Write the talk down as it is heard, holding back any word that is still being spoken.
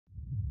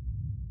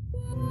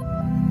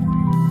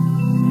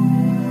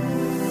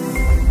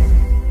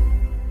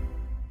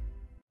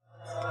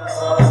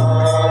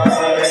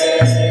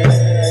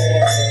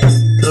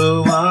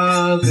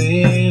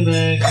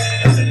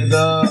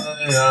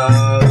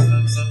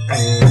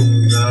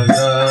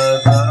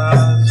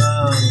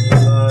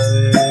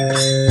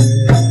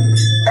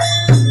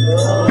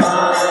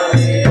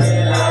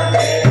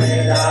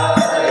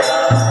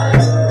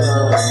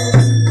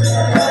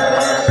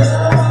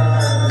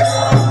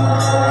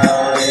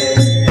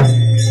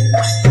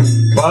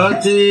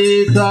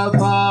Patita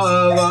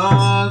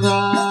Pavana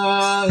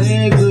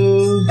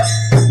Hetu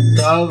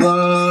Tava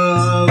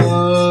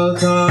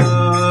Avataro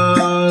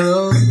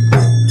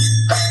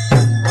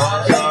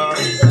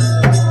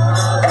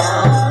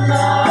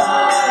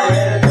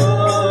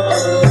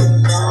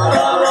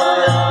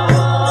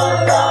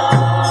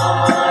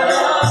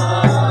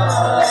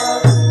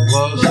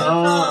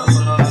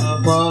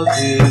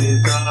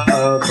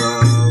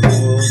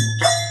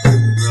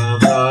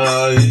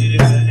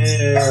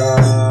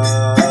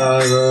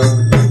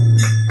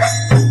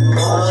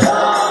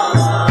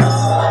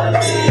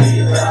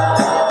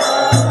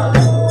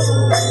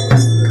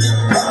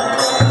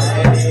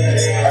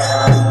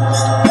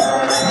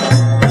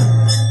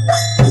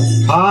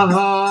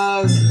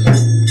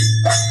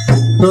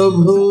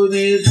Prabhu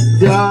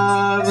Nityananda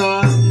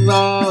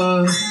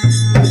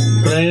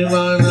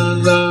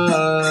Premananda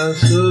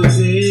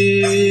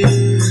Suti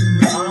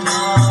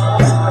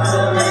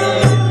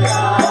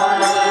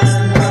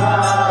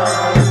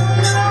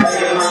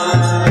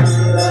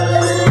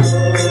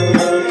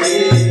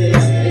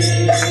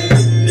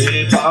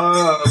Dita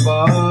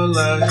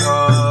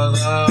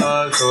Balakana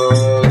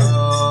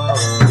Kora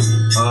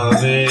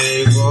Ave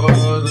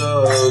Goda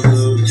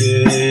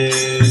Duki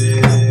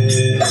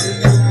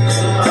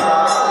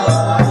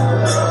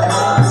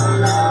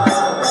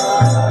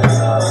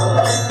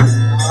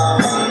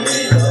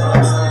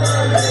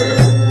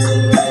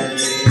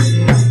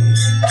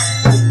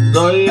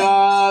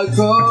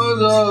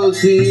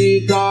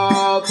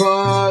Sitapati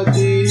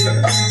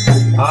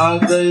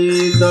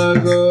Advaita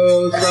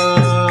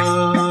Gosai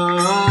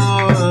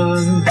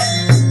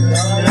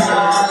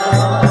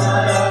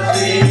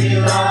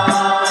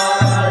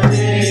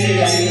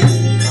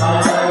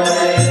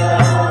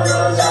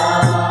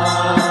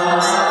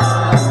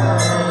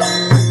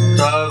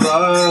Tava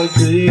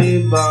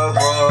Kripa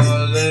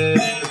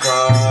Bholeka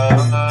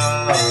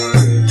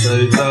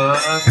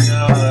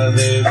Chaitanya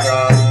Deva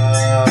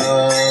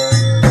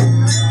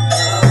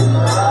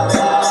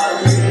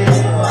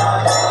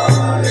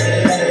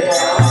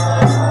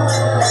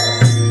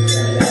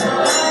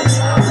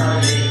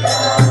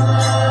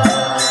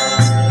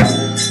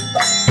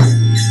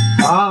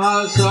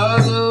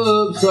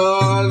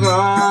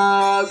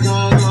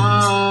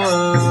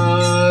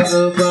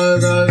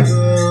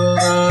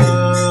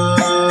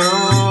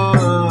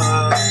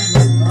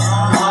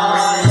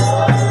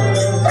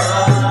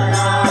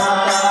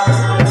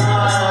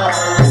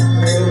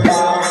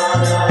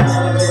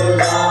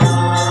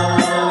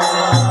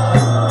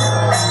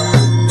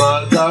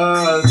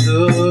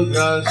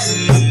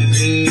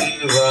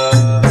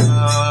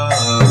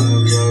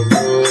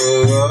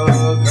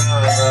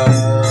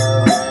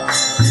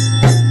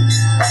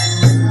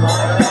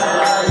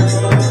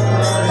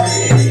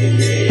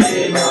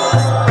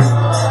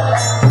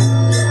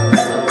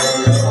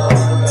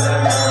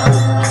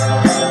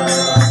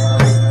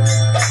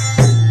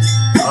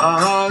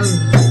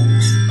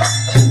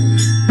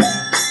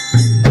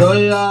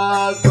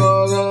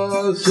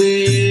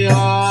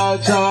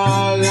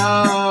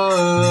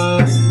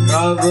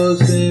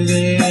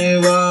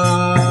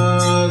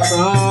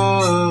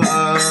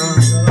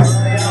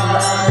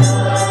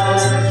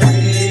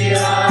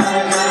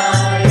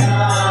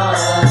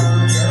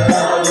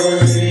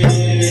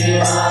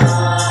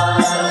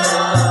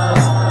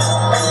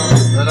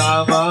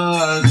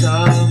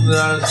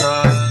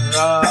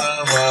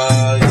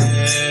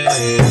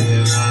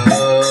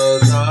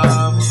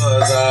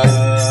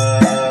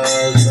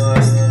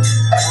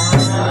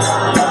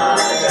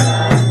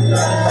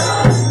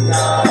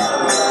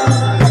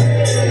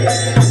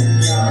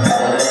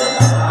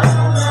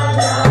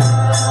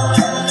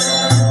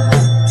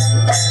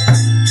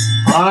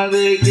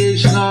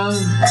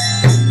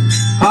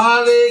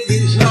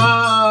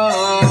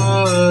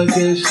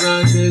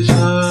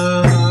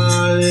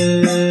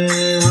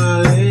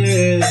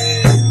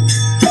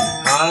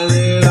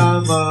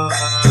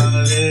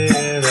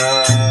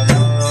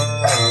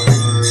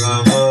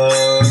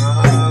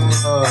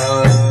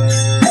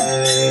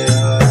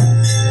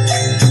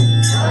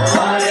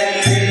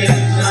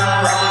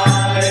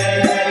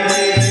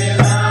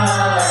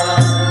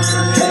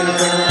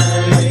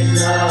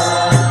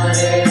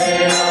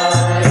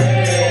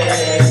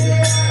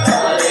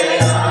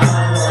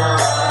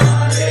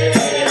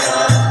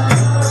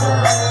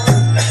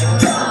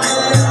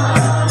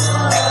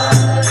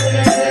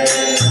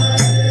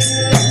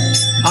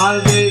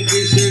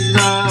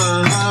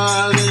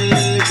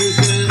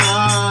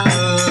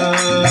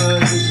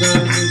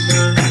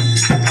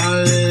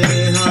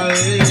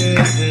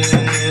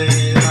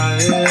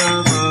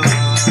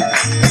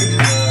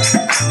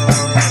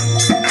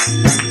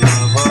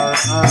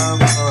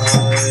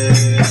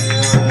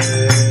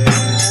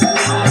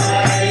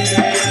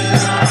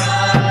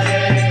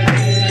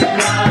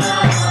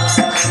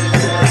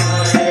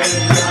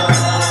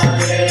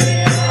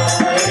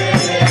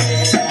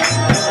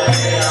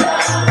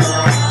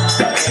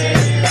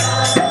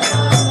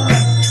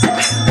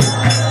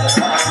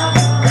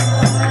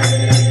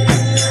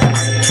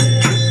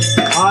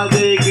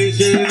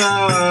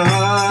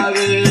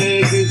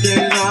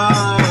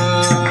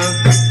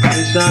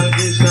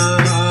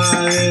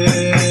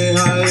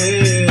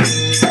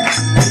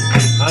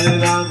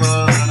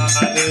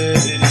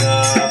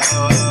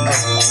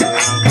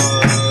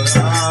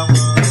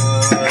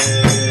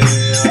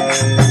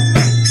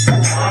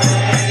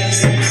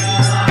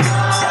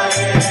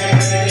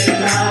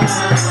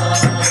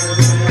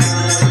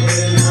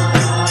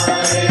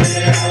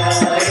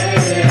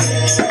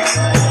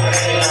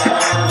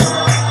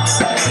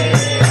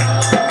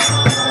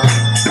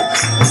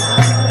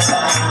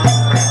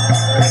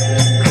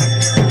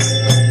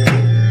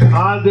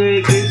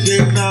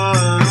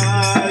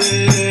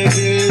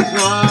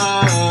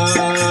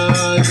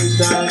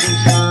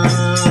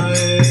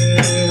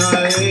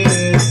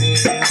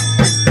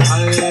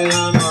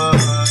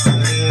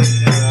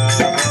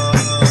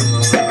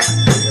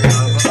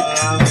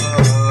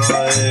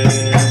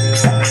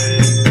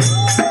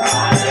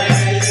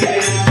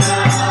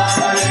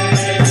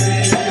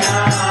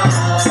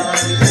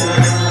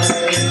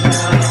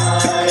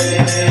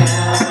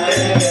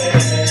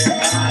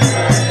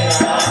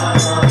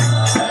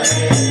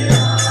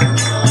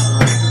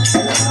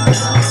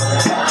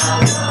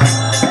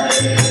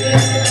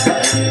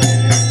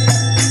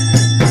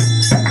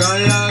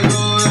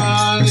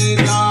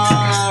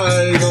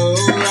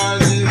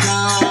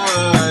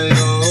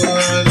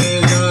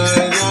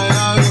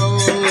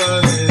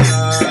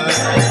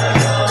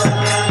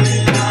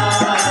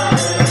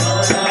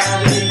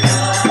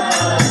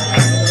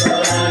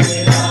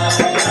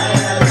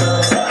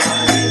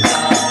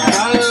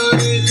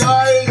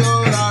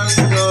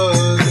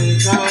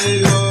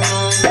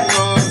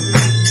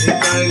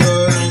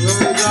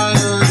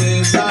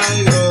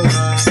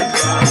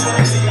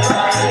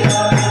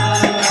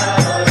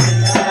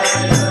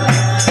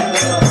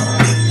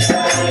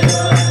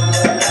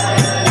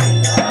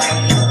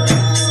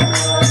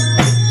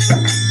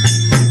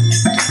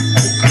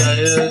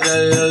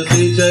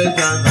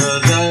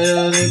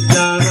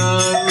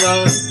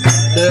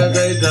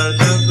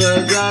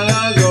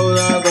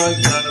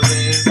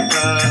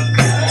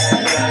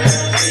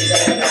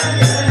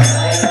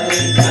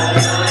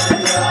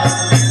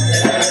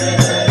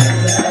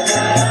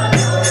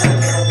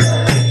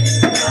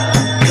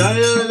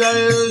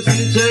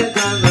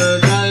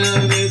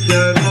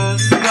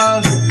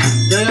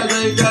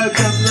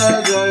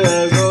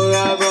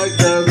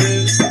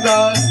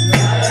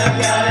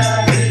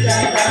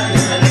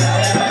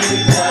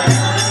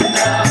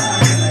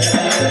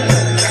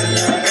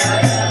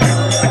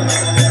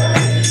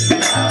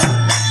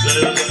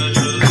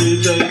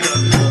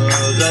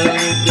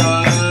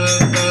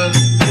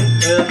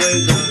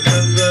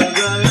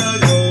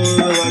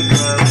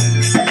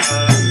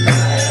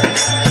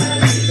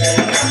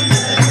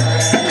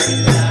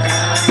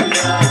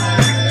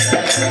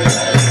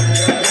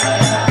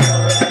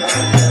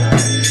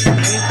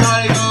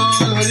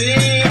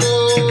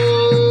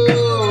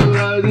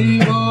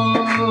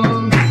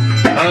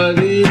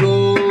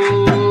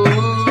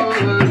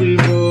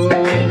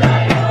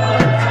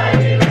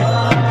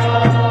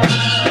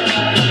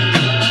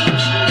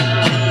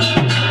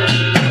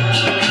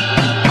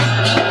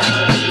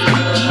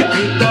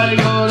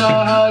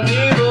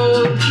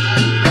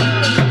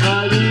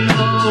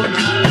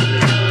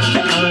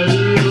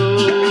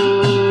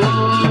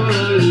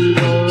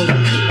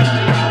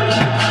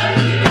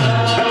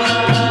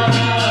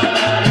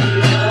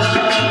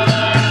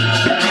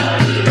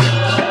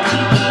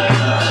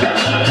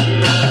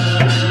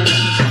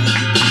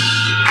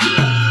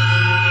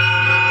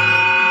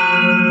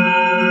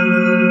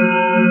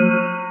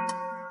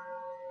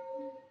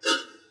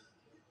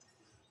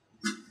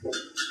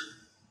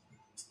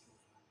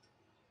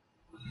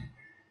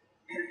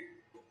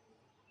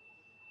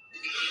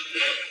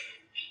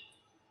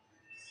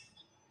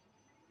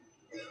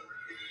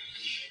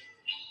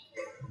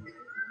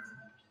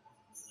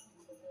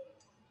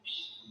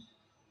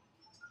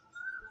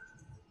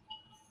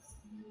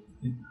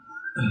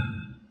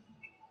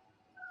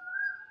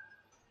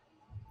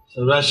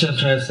So Russian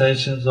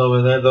translations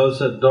over there. Those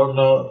that don't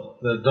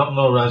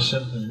know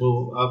Russian can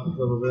move up a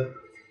little bit.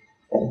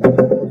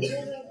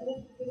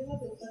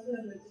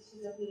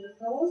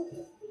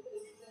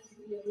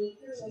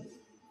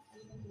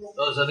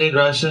 Those that need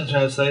Russian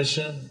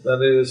translation,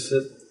 that is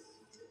sit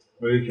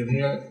where you can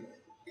hear it.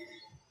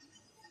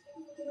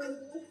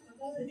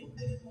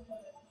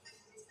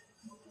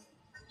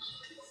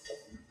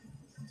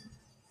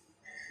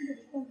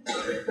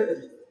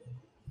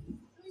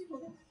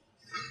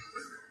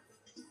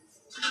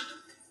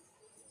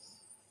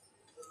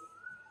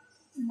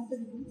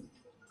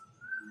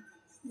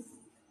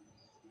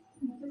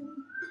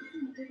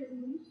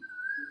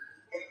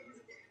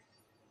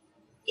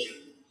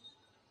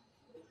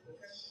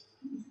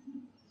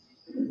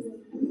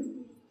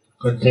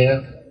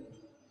 Kathā.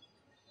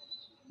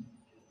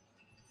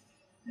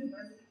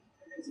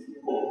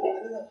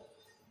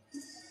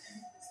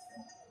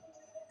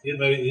 You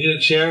need a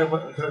chair,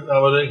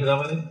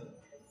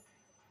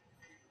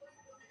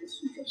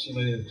 She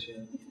may need a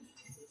chair.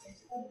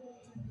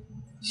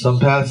 Some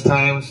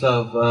pastimes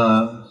of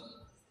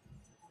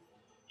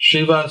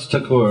Srivas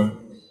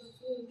Thakur.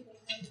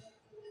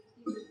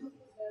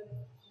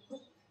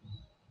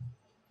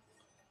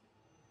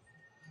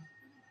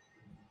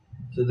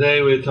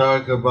 Today we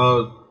talk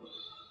about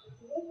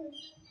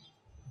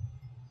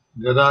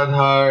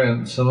Gadadhar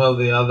and some of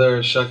the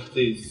other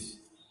Shaktis,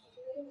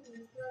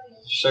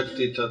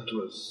 Shakti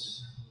Tattvas.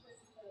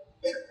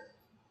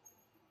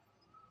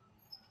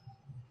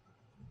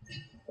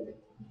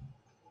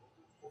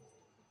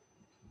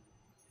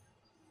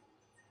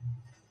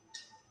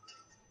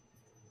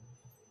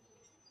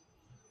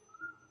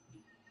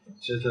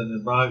 Chaitanya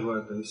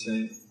Bhagavat, they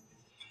say,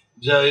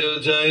 Jayo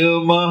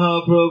Jayo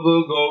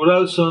Mahaprabhu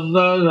Gaura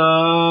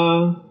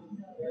Sundara,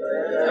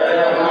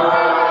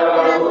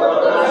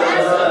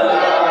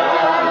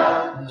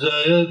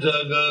 Jaya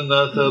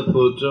Jagannatha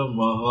Putra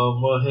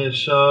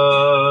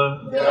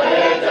Mahamaheshwar,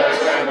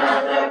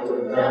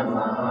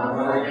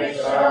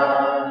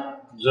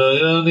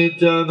 Jaya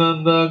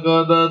Nityananda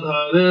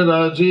Gadadhare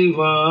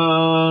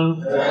Rajivan,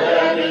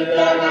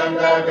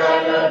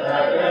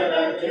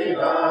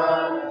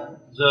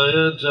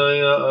 Jaya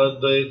Jaya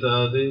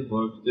Advaitadi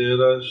Bhakti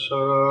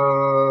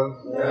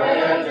Rasana.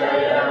 Jaya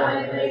Jaya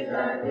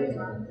Advaitadi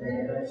Bhakti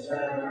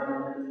Rasana.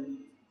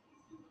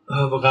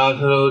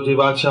 Bhakatharoti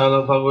Vachala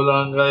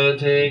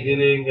Pangulangayate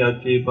Giring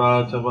Yaki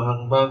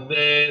Patamahang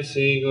Bande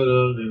Sri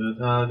Guru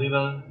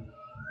Nigatadinam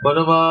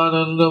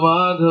Paramananda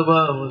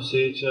Madhavam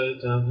Sri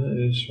Chaitanya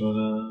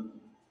Ishvara.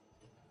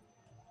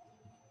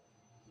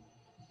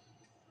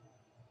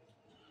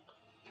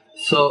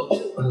 So,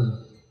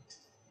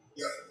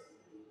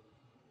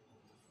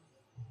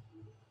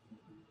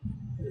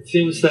 it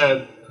seems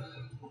that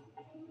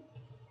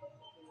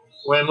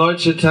when Lord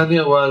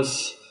Chaitanya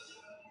was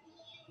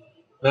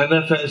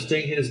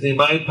manifesting his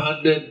Nimai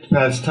Pandit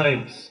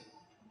pastimes,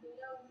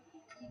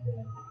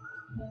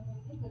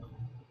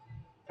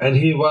 and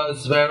he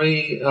was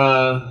very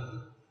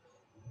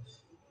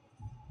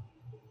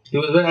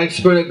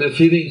expert at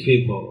defeating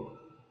people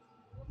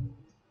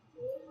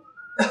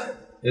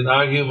in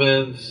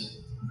arguments,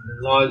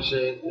 in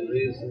logic, in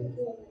reason.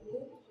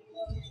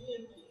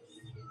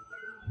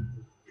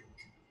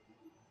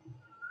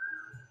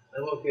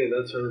 I'm okay,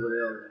 that's for everybody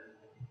else.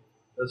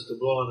 That's to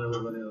blow on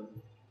everybody else.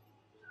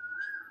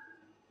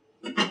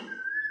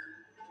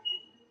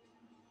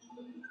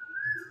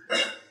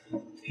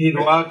 He'd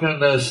walk on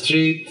the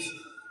street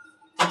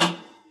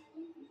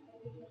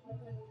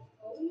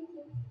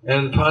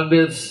and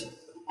Pandits,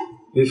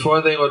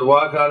 before they would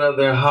walk out of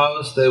their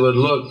house, they would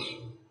look.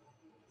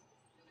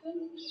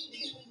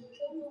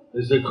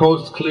 Is the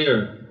coast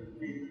clear?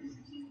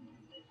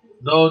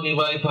 No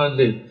Nimai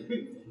Pandit.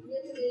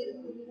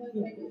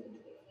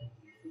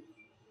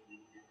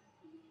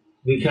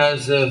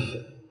 Because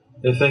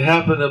if they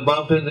happen to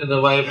bump into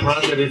Nimai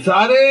Pandit, it's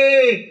Are!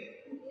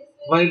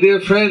 My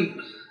dear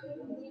friend,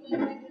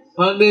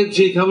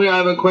 Panditji, come here, I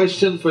have a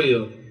question for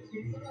you.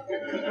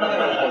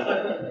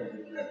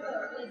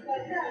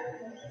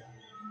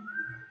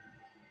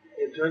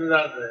 Okay, turn it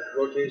on, the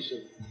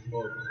rotation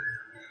mode.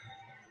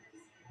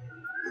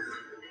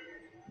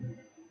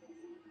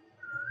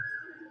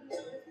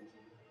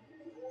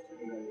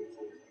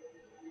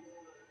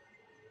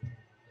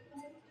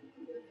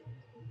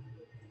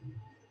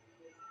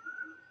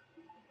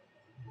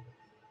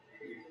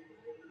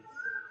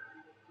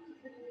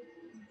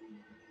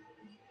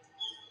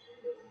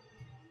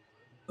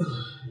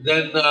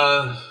 Then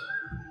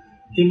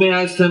he may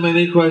ask them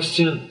any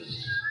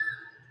questions.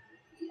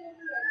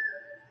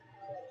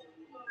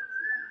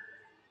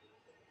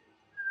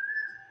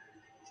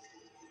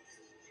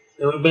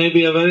 It may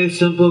be a very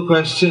simple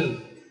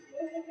question,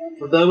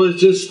 but that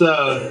was just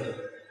the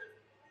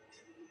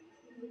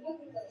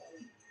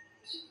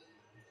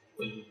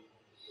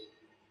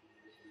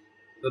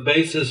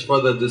basis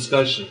for the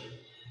discussion.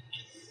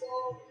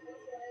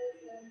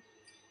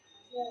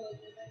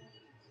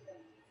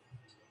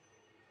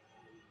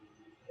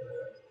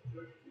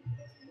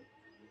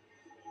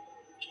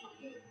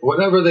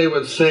 Whatever they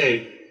would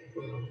say,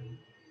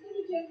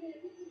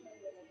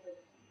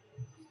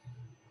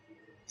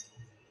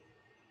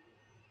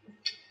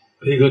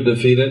 he could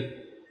defeat it.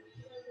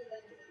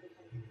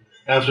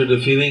 After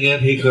defeating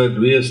it, he could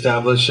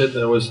re-establish it.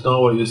 There was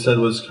no, what you said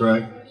was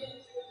correct.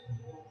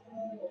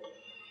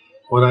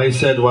 What I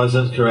said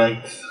wasn't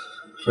correct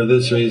for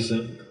this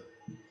reason.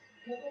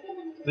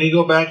 And you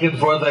go back and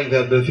forth like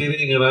that,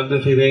 defeating and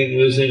undefeating,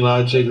 using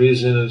logic,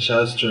 reason and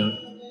Shastra.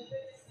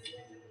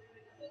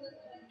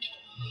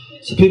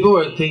 So people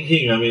were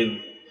thinking, I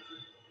mean,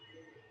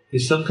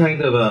 he's some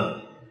kind of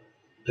a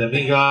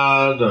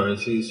demigod, or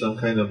is he some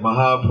kind of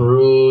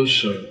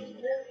Mahapurush, or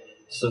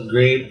some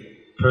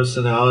great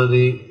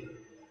personality?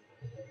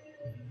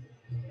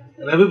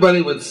 And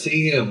everybody would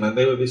see him and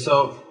they would be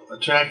so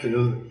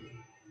attractive.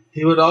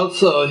 He would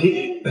also,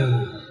 it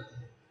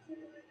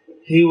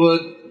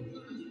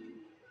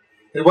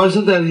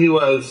wasn't that he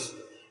was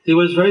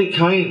very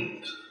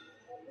kind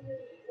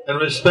and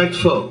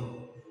respectful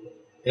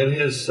in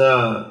his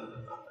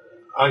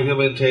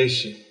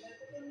argumentation.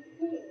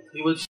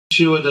 He would see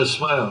you with a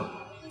smile.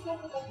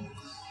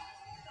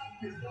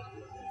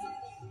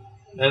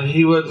 And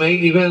he would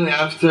make, even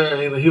after,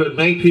 he would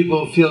make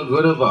people feel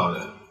good about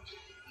it.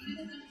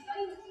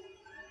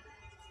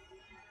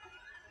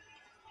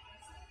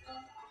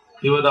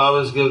 He would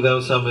always give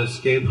them some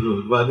escape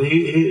route, but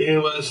he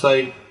was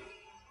like,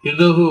 you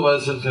knew who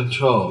was in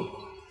control.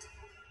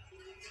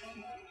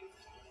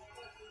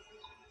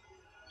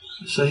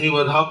 So he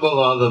would humble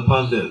all the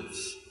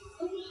Pandits.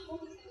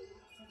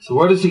 So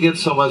where does he get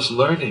so much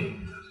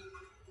learning?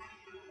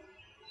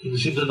 He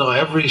seems to know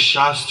every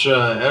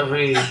Shastra,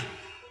 everything.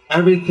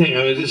 I mean,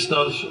 he just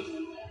knows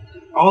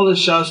all the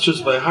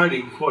Shastras by heart.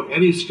 He can quote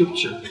any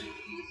scripture.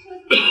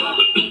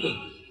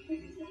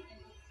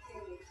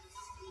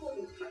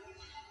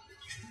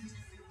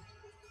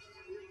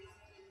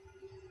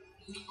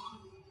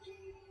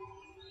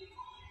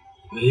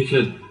 He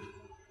could.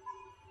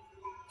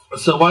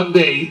 So one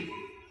day,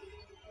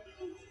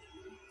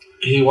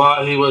 he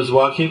was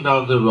walking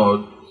down the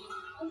road,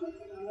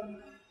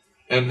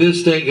 and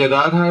this day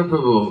Gadadhar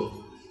Prabhu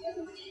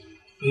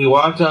he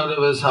walked out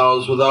of his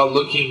house without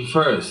looking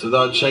first,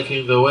 without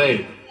checking the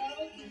way.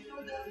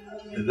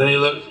 And then he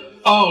looked,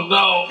 oh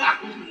no!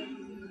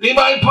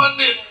 Nimai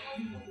Pandit!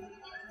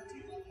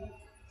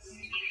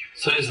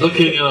 So he's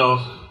looking,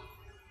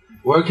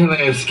 where can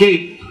I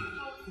escape?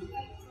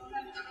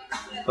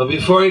 But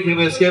before he can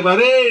escape,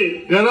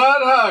 hey,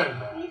 Gadadhar!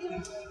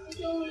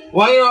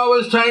 Why are you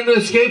always trying to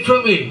escape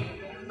from me?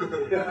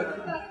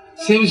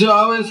 Seems you're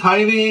always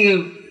hiding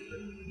and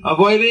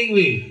avoiding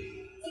me.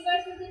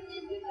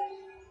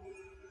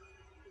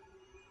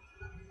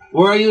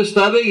 Where are you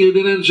studying? You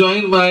didn't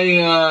join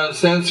my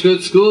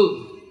Sanskrit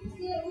school.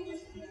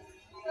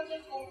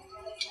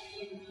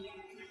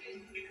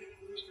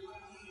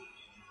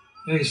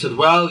 And he said,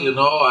 well,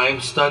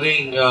 I'm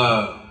studying,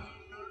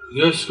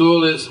 your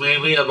school is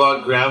mainly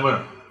about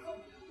grammar.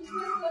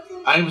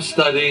 I'm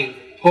studying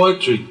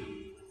poetry,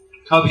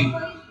 kavi.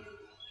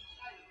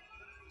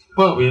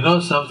 Well, we know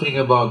something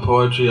about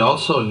poetry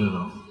also,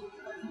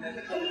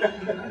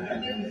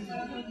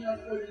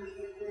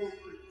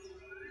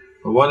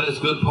 But what is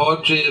good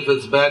poetry if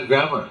it's bad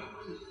grammar?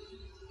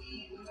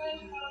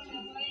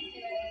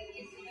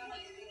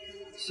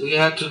 So you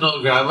have to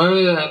know grammar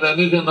and then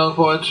you can know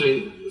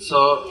poetry.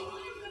 So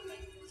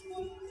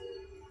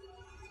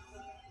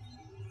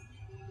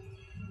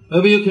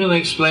maybe you can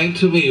explain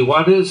to me,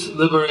 what is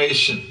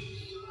liberation?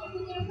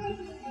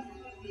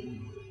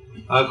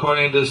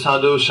 According to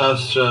Sadhu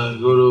Shastra,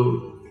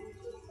 Guru.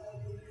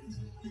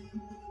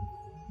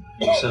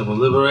 Example,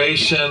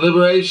 liberation.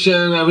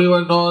 Liberation,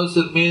 everyone knows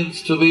it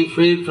means to be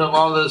freed from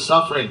all the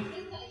suffering.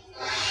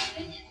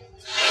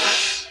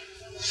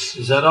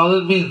 Is that all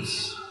it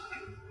means?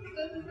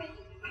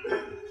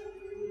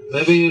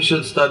 Maybe you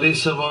should study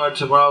some more.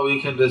 Tomorrow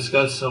we can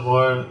discuss some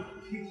more.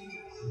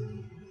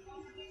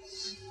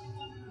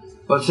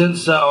 But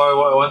since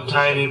one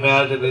time he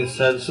met and he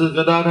said, so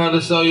Gadadhar,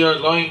 so you're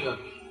going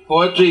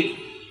poetry,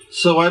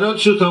 so why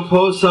don't you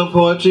compose some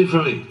poetry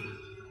for me?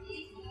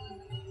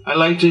 I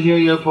like to hear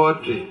your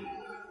poetry.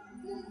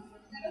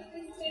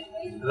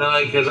 And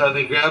then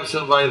he grabs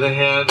him by the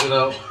hand,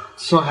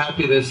 so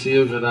happy to see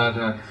you,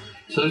 Gadadhar.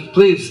 So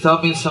please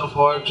tell me some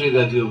poetry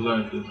that you've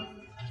learned.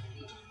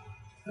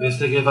 And he's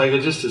thinking, if I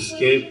could just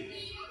escape.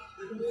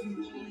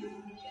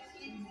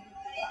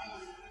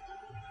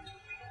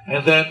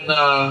 And then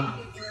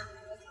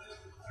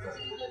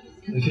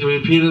if he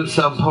repeated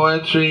some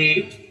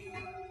poetry,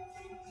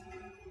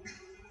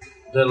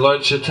 then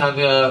Lord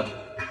Chaitanya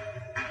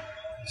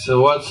said,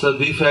 what's the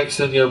defects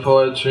in your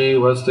poetry?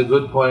 What's the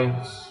good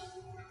points?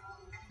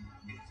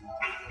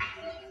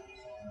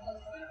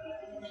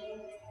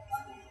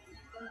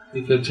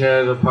 You could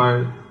tear it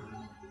apart.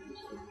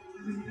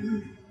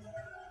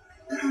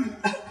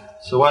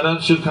 So why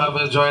don't you come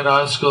and join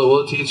our school?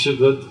 We'll teach you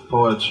good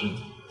poetry.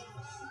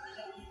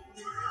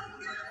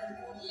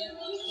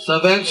 So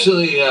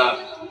eventually,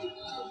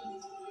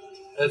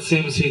 it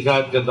seems he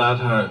got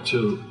Gadadhar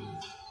too.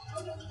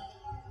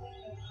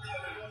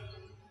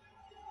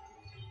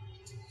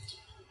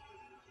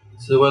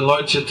 So when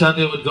Lord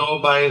Chaitanya would go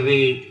by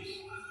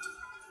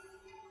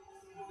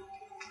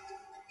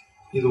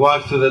he'd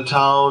walk through the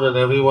town and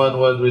everyone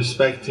would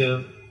respect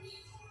him.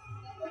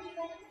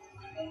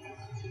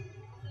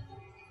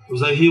 It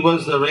was like he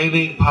was the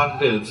reigning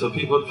Pandit, so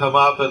people would come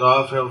up and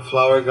offer him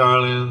flower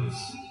garlands,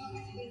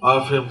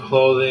 offer him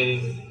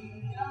clothing.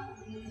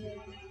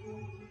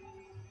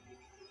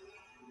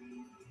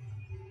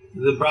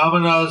 The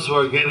Brahmanas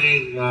were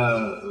getting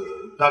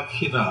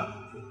dakshina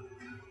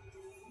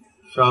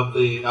from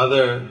the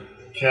other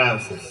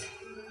castes.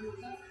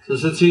 So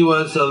since he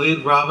was the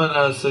lead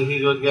Brahmana, so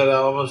he would get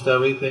almost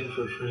everything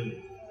for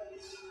free.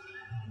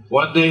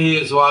 One day he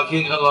is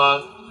walking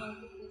along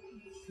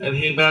and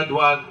he met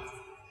one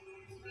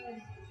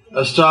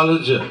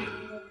astrologer.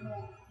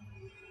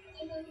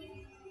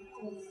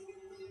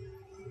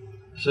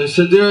 So he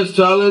said, dear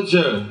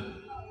astrologer,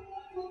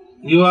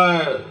 you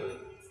are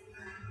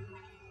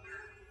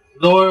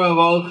knower of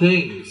all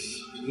things.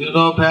 You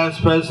know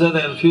past, present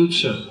and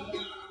future.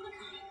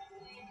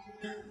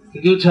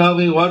 Can you tell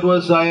me what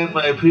was I in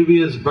my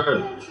previous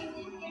birth?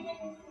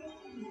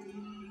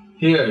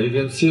 Here, you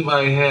can see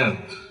my hand.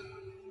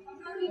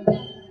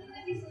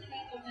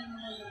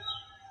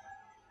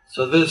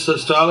 So this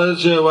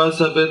astrologer was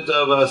a bit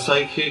of a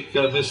psychic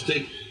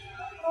mystic.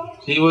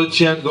 He would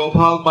chant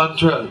Gopal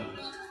mantra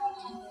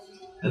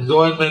and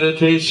go in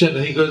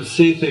meditation, he could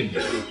see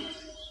things.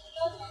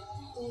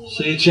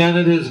 So he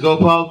chanted his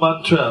Gopal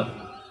mantra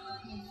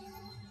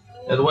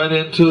and went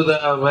into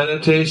the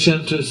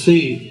meditation to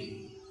see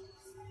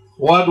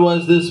what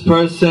was this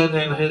person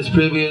in his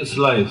previous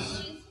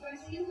life.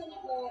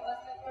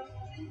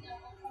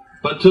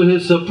 But to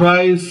his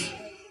surprise,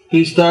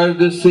 he started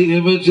to see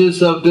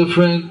images of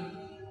different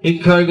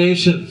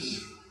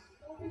incarnations.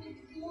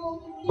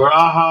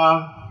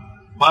 Varaha,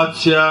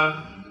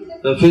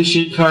 Matsya, the fish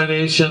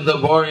incarnation, the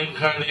boar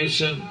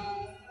incarnation,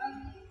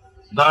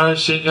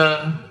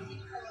 Narasingha,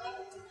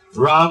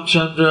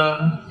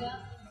 Ramchandra,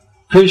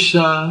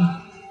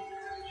 Krishna,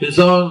 his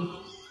own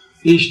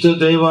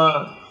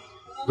Ishtadeva,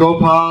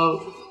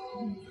 Gopal,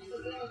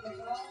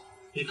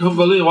 He couldn't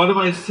believe, what am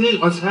I seeing?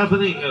 What's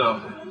happening? You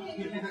know,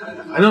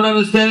 I don't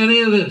understand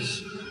any of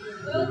this.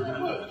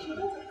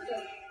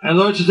 And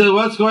Lord said,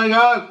 what's going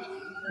on?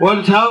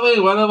 What? Tell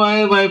me, what am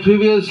I in my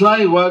previous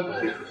life?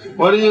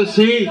 What do you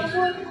see?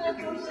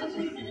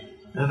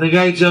 And the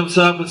guy jumps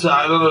up and says,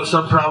 I don't know,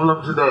 some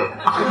problem today.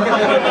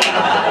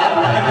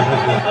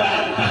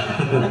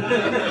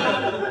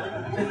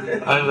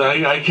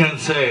 I can't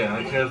say,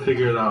 I can't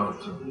figure it out.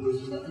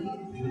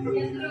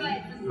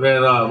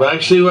 But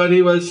actually what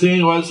he was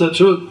seeing was the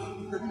truth.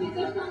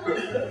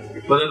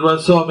 But it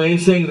was so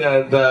amazing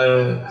that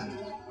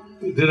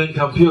it didn't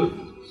compute.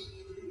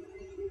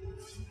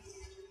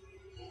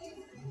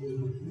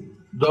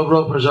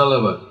 Dobro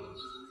Prajalavat.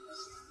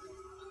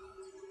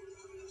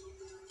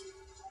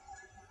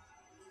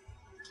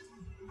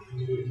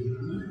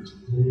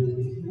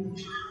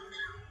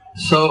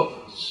 So,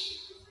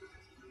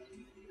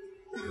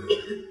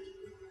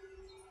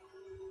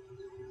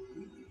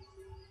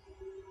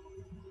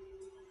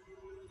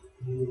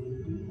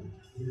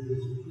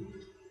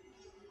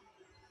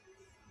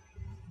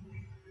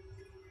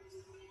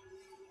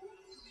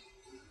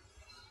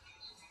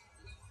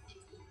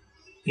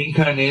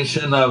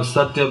 incarnation of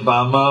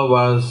Satyabhama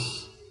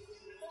was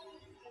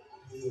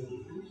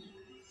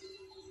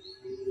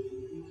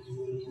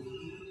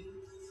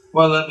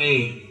well, let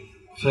me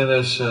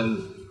finish.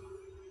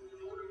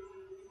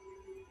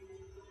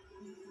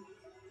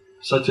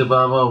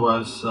 Satyabhama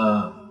was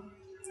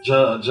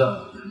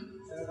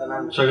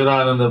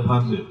Jagadananda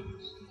Pandit.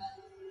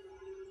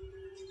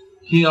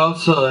 He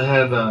also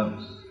had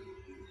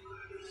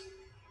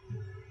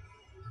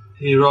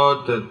he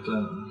wrote that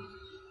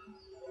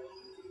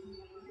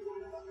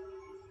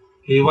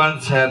he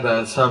once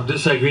had some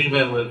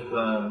disagreement with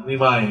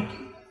Nimai.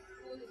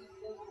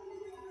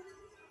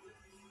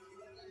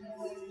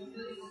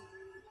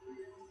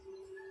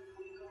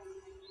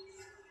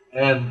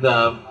 And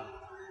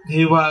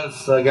he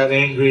got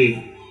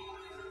angry.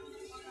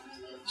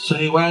 So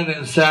he went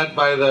and sat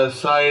by the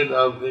side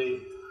of the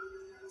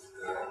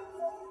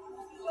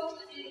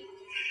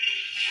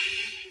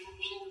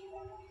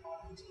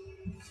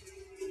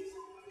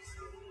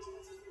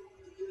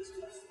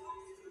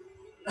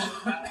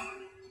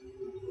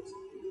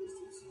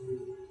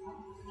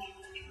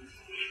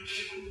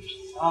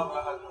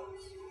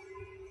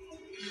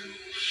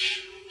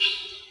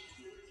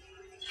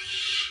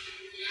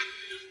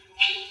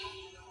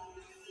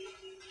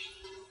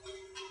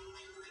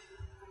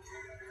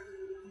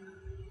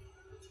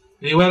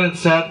he went and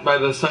sat by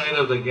the side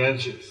of the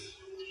Ganges.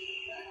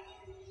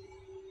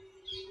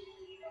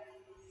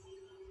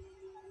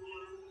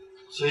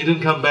 So he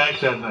didn't come back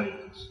that night.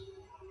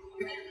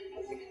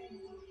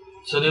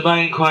 So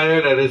Nimai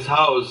inquired at his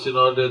house, did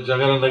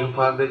Jagadananda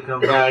Pandit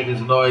come back?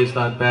 His no, he's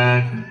not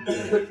back.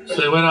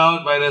 So he went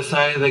out by the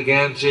side of the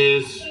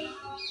Ganges.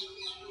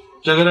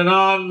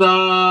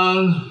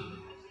 Jagadananda!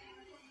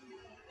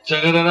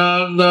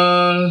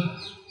 Jagadananda!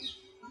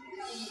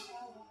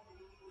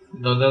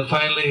 Then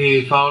finally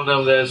he found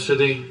them there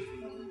sitting.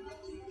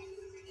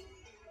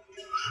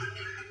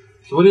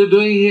 So what are you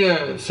doing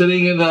here?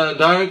 Sitting in the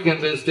dark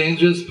in this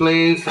dangerous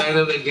place, side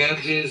of the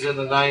Ganges in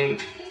the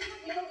night.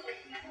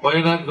 Why are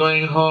you not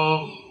going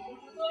home?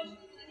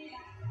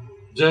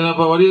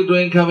 Janapa, what are you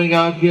doing coming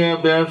out here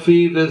bare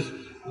feet? This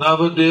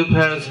Navadip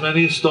has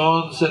many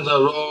stones in the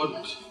road.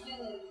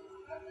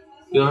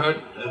 You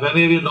heard? Have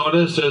any of you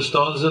noticed there's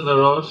stones in the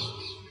road?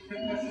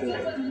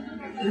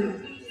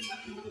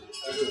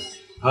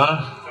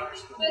 Huh?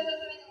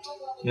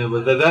 Yeah,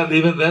 but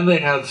even then they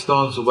had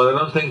stones, but I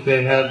don't think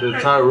they had the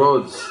entire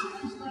roads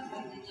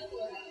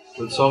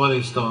with so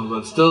many stones,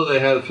 but still they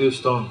had a few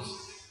stones.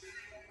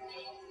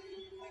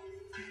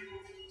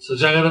 So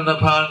Jagadananda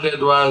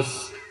Pandit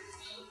was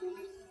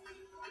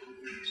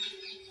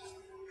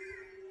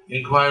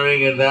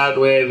inquiring in that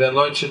way. Then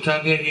Lord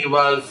Chaitanya, he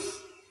was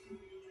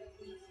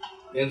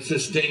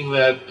insisting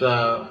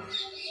that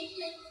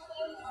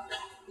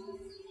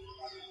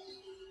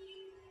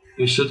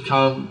you should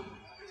come.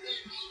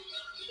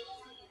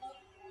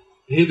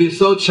 He'd be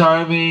so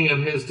charming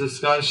in his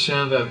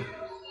discussion that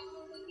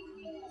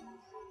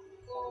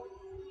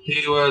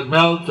he would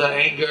melt the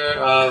anger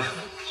of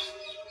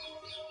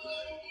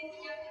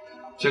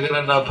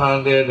Jagadananda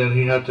Pandit, and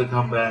he had to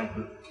come back.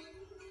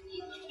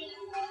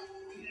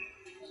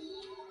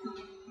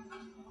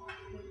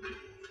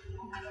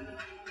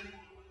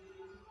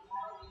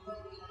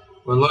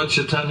 When Lord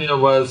Chaitanya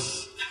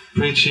was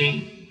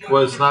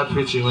not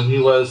preaching, when he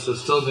was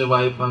still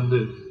Nimai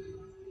Pandit,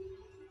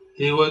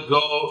 he would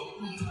go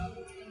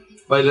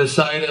by the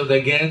side of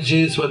the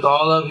Ganges with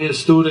all of his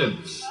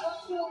students.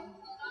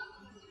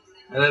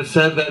 And it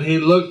said that he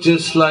looked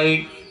just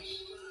like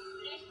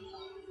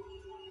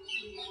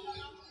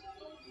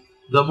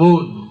the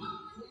moon,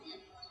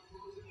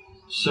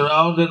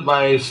 surrounded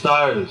by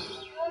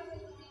stars,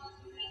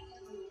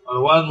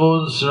 or one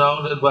moon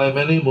surrounded by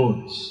many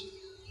moons.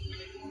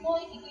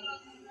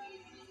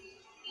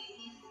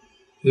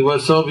 He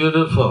was so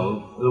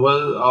beautiful. There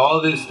was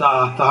all these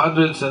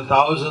hundreds and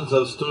thousands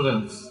of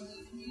students,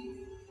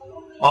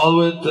 all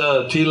with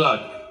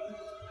tilak,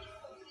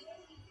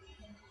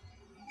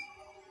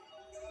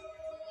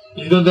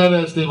 Even then,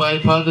 as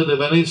Nimai Pandit, if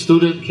any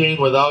student came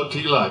without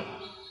tilak,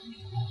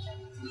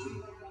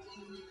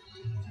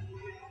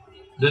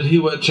 then he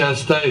would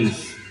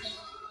chastise.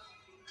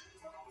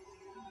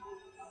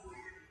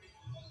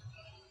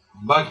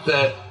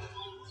 Bhakta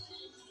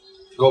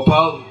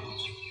Gopal,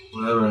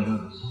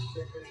 whatever.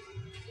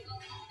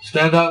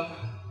 Stand up.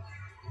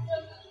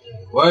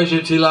 Where is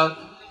your tilak?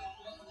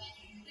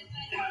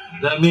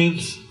 That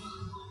means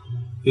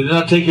you did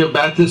not take your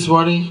bath this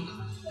morning.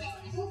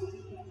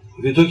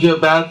 If you took your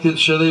bath, you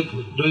should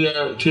do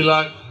your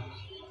tilak.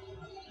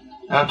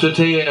 After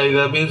taking,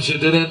 that means you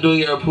didn't do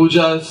your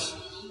pujas.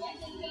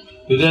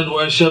 You didn't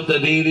worship the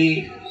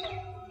deity.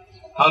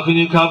 How can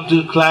you come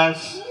to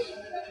class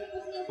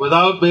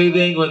without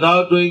bathing,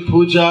 without doing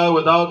puja,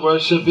 without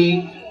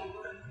worshipping?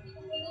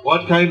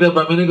 What kind of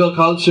Brahminical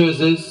culture is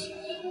this?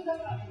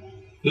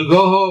 You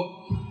go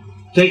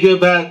home, take your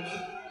bath,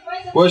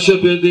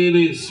 worship your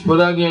deities,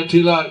 put on your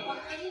tilak.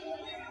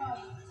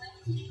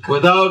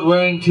 Without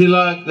wearing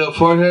tilak, the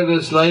forehead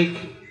is like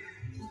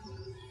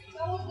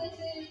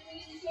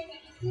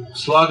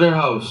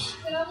slaughterhouse,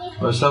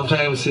 or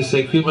sometimes they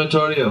say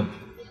crematorium.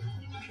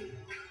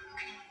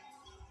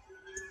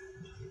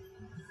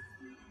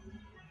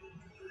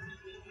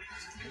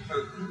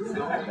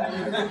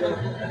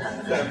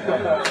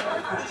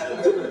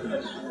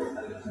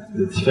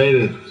 It's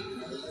faded.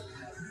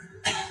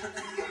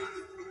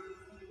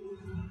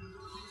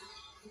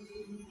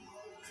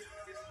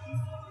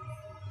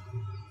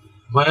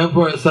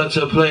 Māyāpur is such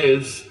a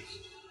place,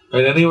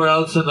 right? Anywhere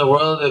else in the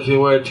world, if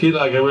you wear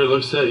tilak, everybody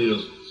looks at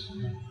you.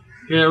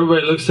 Here,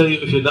 everybody looks at you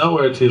if you don't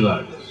wear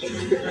tilak.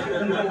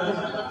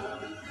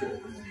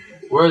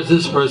 Where does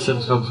this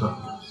person come from?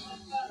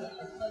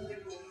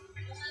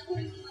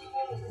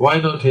 Why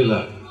no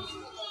tilak?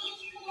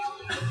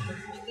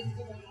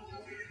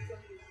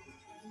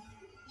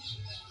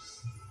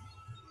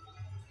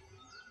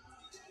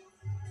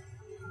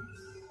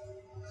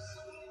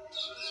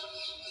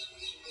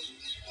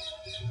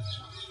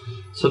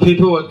 So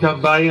people would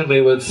come by and they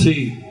would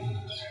see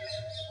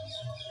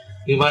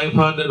Nimai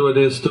Pandit with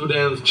his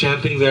students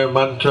chanting their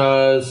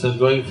mantras and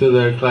going through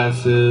their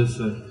classes.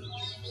 And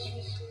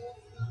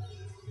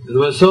it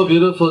was so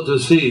beautiful to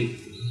see.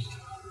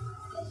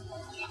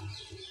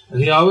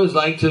 And he always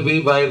liked to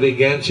be by the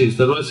Ganges.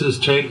 That was his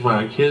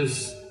trademark.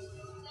 His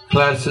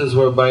classes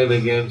were by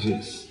the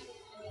Ganges.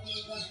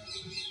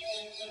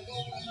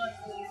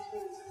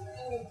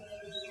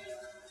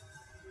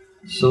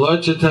 So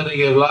Lord Chaitanya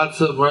gave lots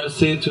of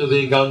mercy to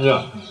the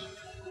Ganga.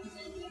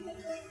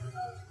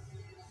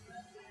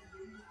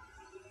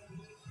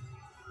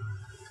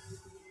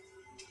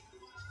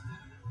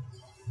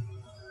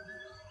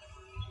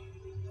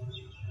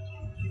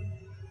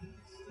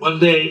 One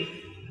day,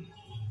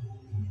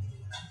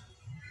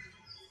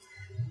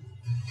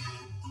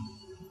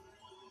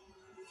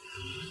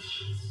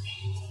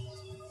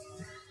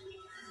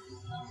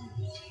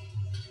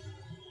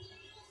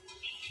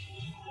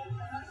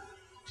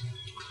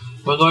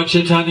 when Lord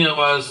Chaitanya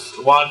was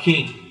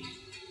walking,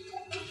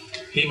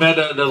 he met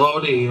a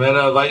devotee, he met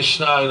a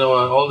Vaishnava, an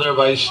older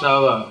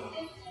Vaishnava.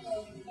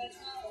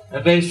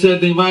 And they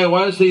said, Nimai,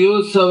 what is the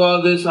use of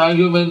all this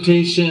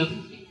argumentation?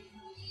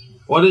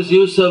 What is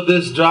use of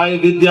this dry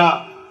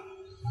vidya,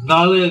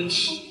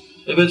 knowledge,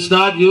 if it's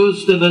not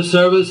used in the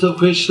service of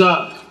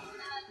Krishna?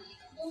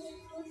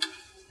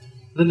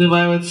 Then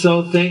Nimai would say,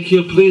 oh, thank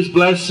you, please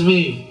bless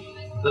me,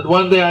 that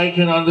one day I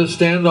can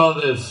understand all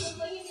this,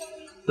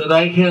 that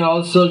I can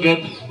also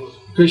get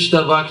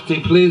Krishna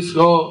Bhakti. Please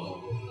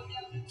go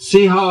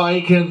see how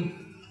I can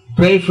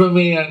pray for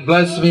me and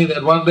bless me,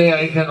 that one day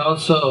I can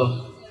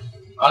also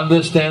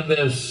understand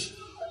this.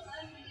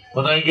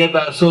 When I get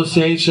the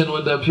association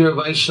with the pure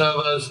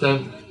Vaishnavas,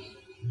 then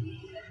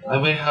I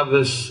may have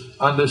this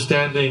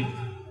understanding.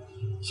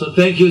 So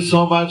thank you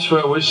so much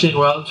for wishing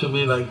well to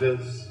me like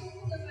this.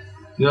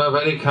 You are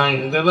very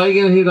kind. And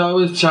then he'd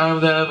always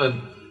charm them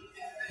and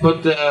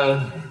put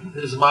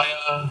his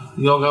Maya,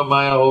 Yoga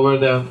Maya over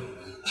them.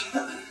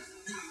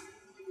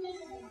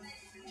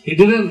 He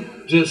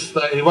didn't just,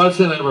 he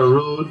wasn't ever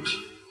rude.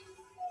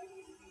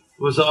 He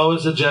was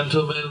always a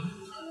gentleman.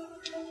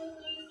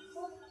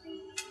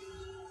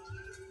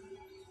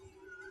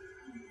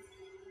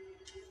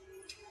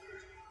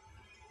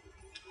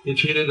 He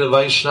treated the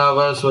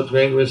Vaishnavas with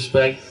great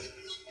respect.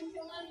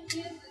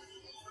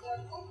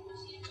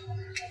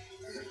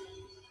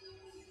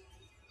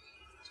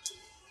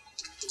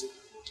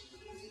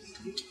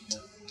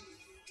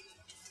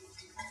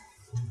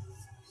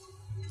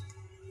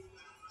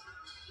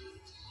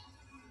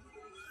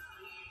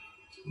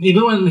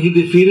 Even when he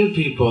defeated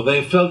people,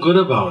 they felt good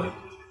about it.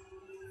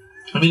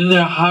 I mean, in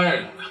their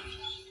heart,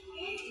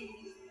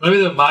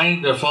 maybe their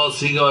mind, their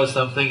false ego or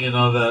something,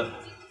 the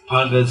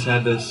Pandits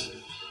had this.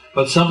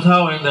 But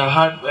somehow in their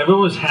heart,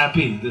 everyone was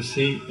happy to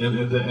see,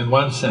 in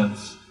one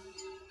sense,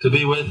 to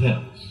be with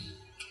him.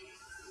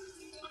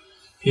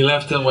 He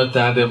left them with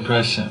that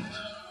impression.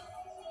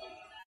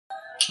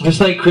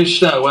 Just like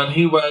Krishna, when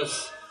he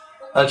was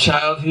a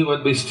child, he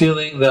would be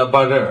stealing the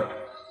butter,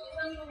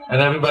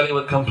 and everybody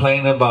would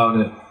complain about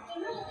it.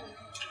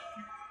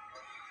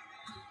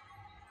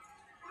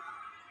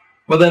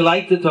 But they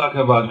liked to talk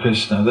about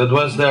Krishna. That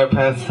was their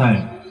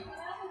pastime.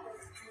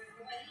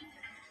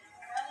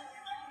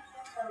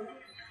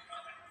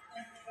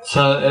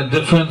 So at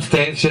different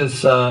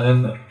stages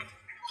in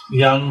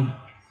young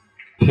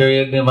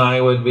period,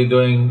 Nimai would be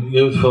doing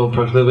youthful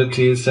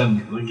proclivities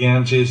and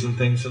Ganges and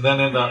things. And then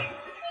in the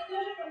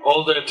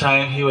older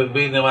time, he would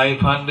be Nimai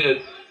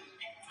Pandit.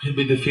 He'd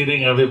be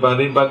defeating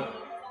everybody. But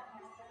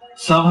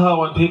somehow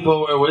when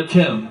people were with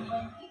him,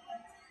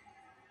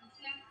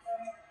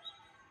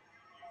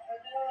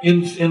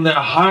 in their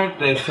heart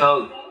they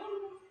felt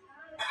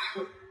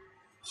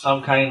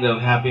some kind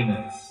of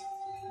happiness.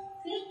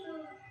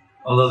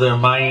 Although their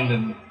mind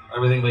and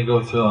everything may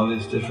go through all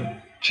these different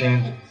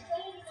changes.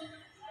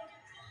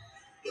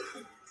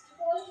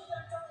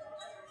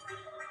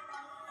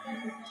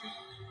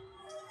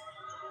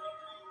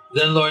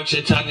 Then Lord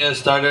Chaitanya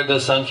started the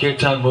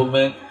Sankirtan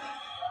movement.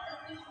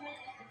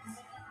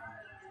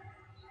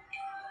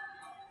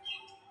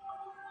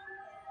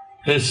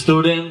 His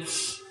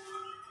students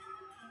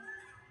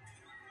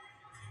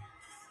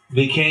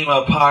became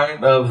a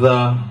part of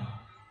the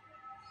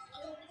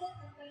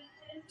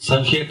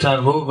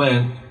Sankirtan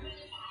movement.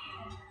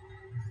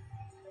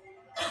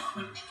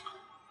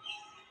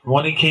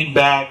 When he came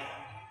back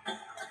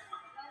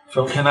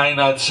from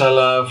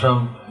Kanainatsala,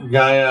 from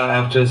Gaya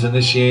after his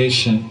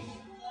initiation,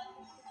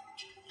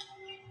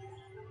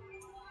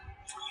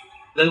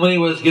 then when he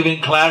was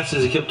giving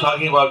classes, he kept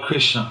talking about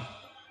Krishna.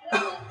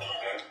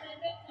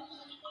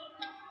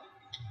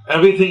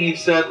 Everything he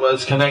said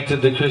was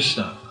connected to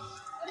Krishna.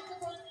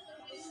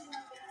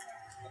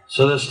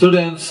 So the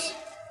students,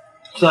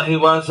 so he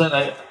was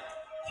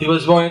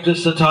more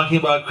interested in talking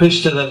about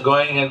Krishna than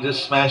going and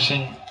just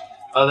smashing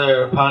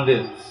other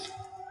pandits.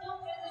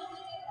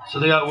 So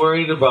they got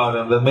worried about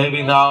him, that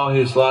maybe now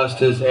he's lost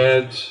his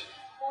edge,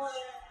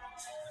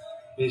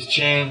 he's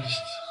changed,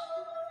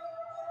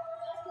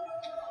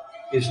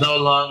 he's no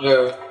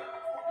longer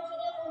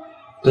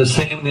the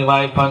same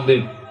Nimai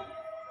Pandit.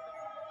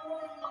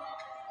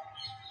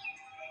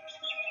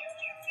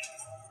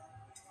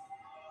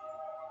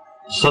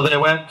 So they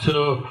went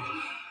to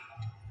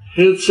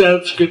his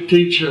Sanskrit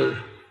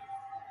teacher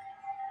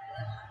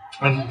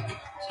and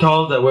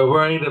told that we're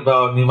worried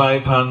about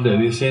Nimai Pandit,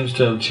 he seems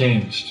to have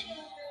changed.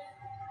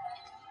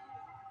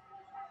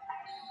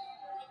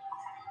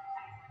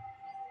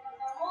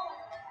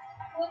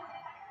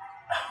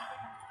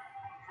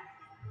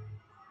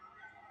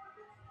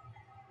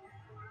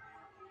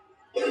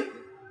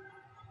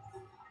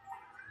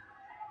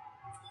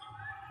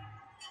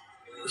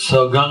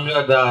 So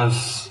Ganga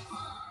Das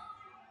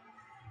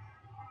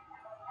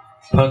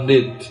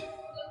Pandit,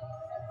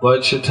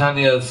 Lord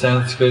Chaitanya's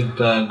Sanskrit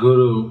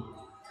guru,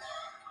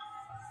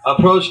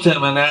 approached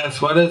him and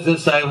asked, "What is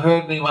this? I've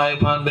heard, Nimai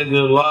Pandit,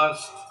 you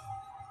lost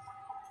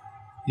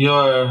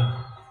your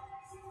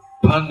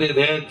Pandit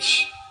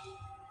edge.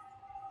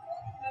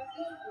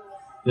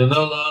 You're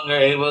no longer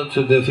able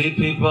to defeat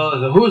people."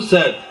 Said, "Who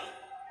said?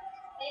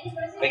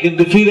 I can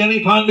defeat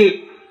any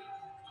Pandit.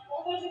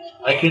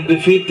 I can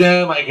defeat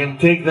them, I can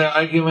take their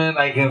argument,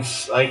 I can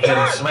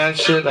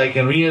smash it, I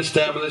can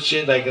re-establish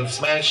it, I can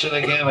smash it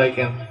again, I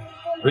can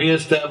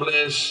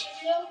re-establish.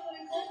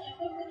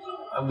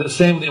 I'm the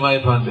same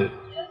Nimai Pandit.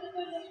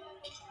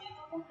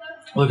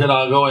 Look at,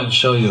 I'll go and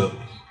show you."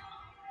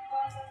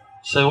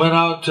 So I went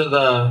out to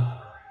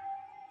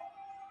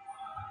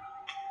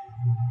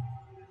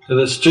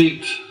the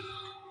street.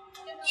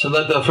 So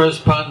let the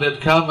first Pandit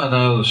come and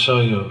I'll show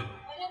you.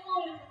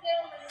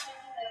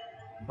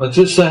 But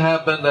just so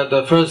happened that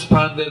the first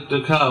Pandit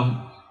to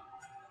come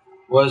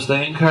was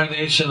the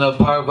incarnation of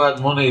Parvat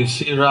Muni,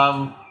 Sri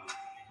Ram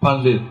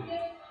Pandit,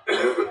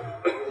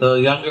 the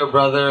younger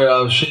brother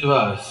of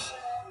Srivas.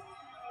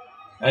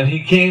 And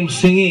he came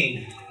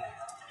singing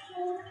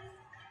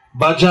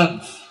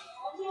bhajans.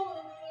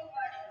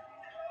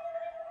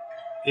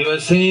 He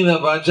was singing the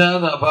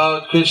bhajan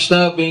about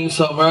Krishna being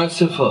so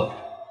merciful,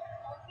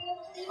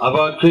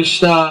 about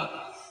Krishna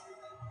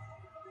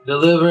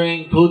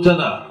delivering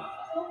Putana.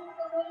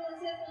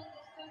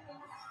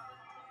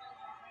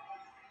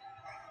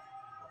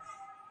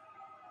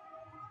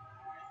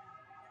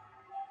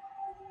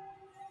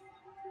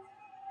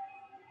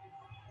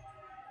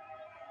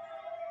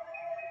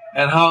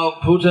 And how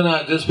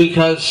Putana, just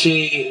because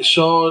she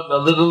showed a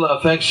little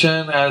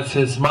affection as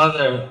his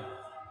mother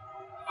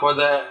for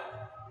the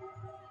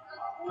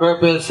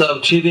purpose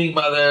of cheating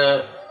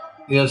Mother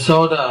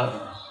Yasoda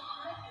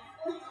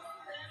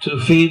to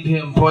feed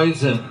him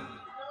poison,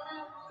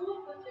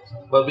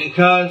 but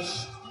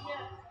because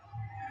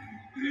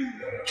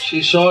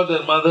she showed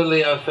a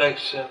motherly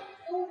affection,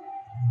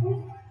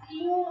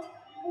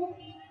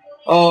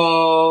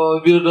 "Oh,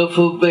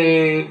 beautiful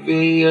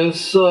baby, you're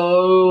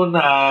so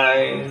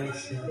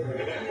nice.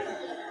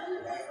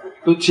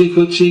 Kuchi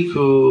kuchi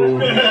ku.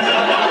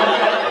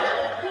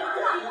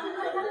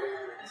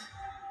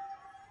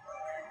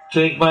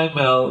 Take my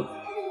milk."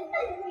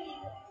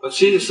 But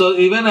so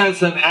even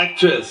as an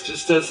actress,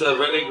 just as a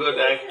very good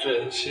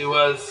actress, she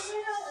was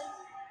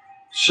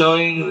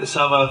showing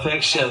some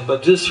affection,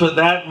 but just for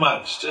that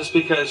much, just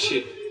because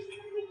she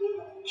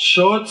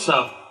showed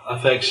some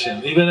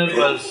affection, even if it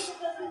was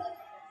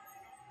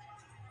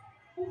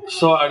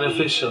so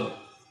artificial.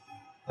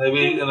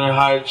 Maybe in her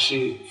heart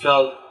she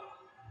felt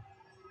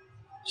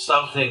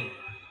something,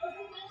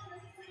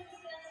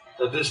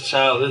 that this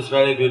child is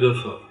very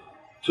beautiful.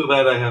 Too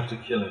bad I have to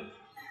kill him.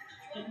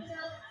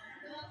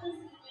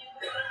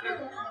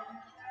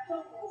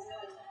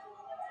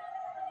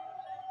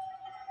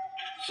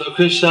 So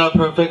Krishna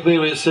perfectly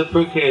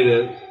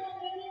reciprocated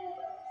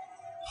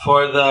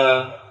for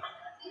the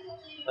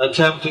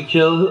attempt to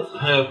kill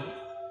him.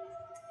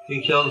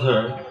 He killed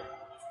her.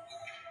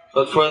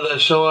 But for the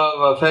show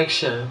of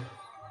affection,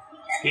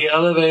 he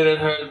elevated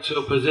her to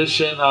a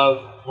position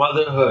of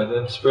motherhood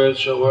in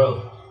spiritual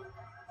world.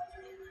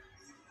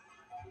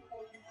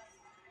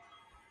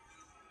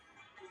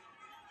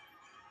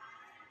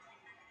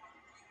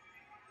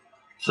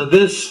 So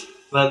this,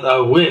 that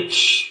a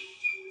witch,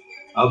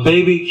 a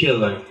baby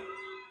killer,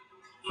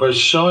 for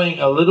showing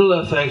a little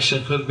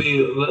affection could be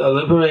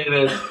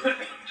liberated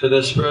to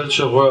the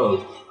spiritual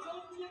world.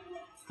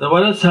 Then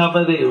what is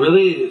somebody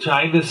really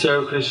trying to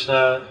serve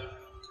Krishna,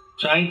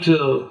 trying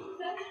to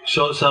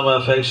show some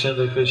affection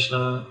to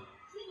Krishna?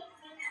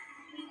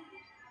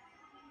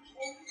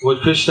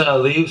 Would Krishna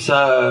leave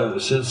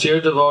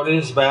sincere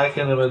devotees back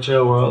in the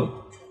material world?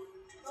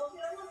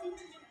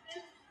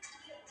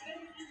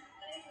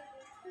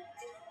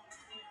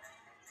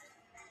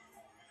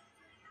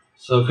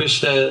 So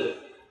Krishna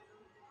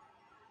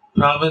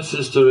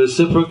promises to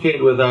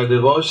reciprocate with our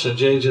devotion.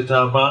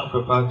 Jai-jata mang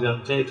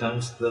prapadyante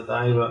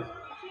tangstataiva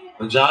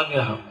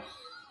vajamyaham.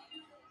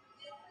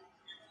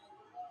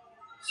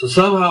 So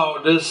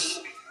somehow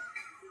this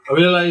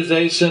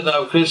realization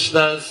of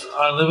Krishna's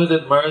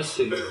unlimited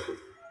mercy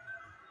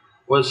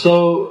was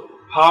so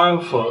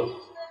powerful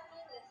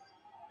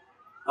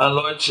on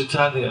Lord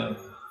Chaitanya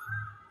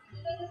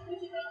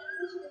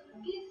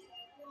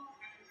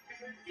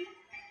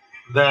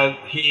that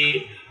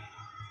he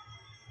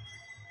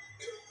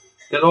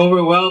got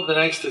overwhelmed in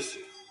ecstasy.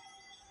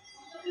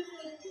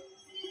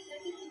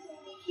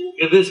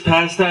 In this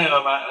pastime,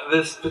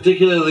 this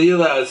particular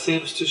Leela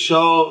seems to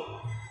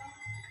show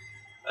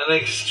an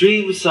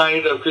extreme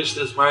side of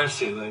Krishna's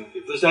mercy. Like,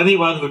 if there's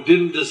anyone who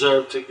didn't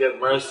deserve to get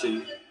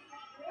mercy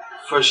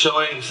for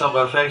showing some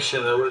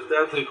affection, it would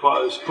definitely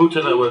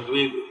Putana would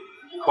be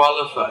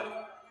qualified.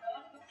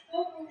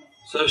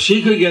 So if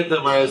she could get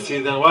the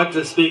mercy, then what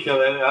to speak of?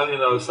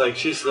 It's like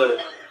she's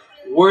the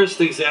worst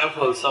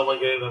example of someone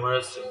getting the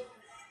mercy.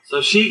 So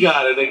if she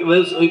got it, it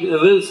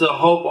leaves the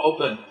hope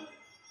open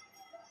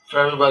for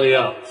everybody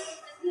else.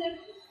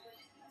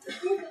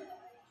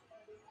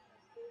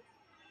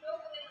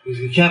 Because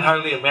you can't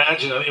hardly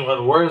imagine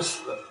anyone worse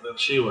than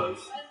she was.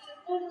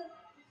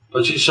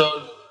 But she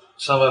showed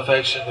some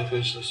affection to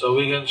Krishna, so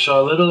we can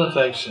show a little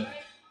affection,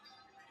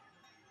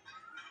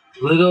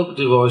 little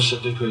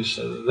devotion to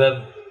Krishna,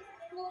 then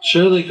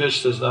surely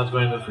Krishna is not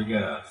going to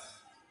forget us.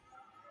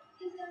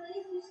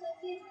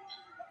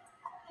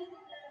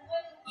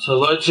 So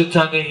Lord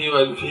Chaitanya,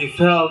 he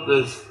felt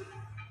this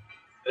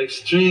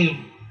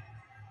extreme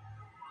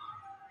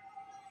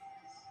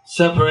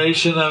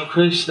separation of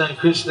Krishna, and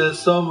Krishna is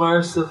so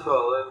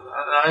merciful,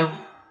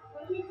 and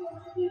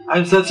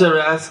I'm such a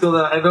rascal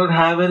that I don't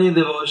have any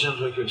devotion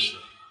for Krishna.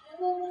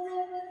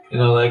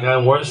 Like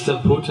I'm worse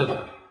than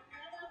Putana.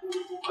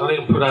 I don't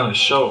even put on a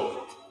show.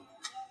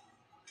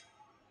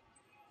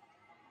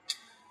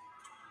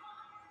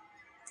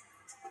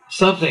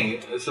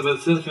 Something, it's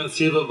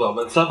inconceivable,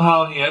 but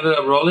somehow he ended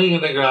up rolling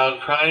in the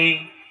ground,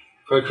 crying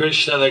for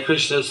Krishna, that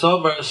Krishna is so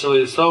merciful,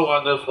 he's so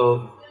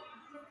wonderful.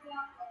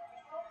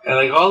 And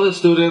like all the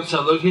students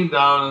are looking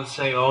down and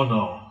saying, oh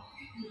no,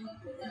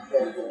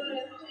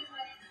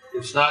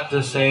 it's not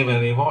the same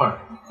anymore.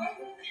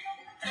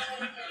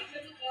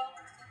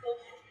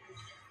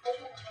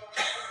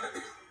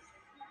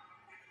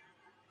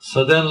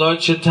 So then Lord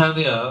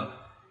Chaitanya,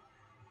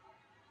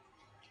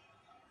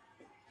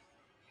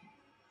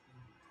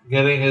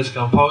 getting his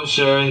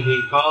composure,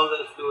 he called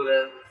the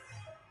students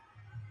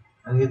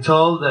and he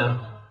told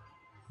them,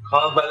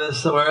 called by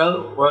the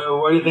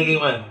where do you think he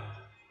went?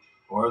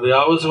 Where they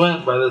always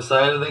went, by the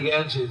side of the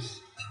Ganges.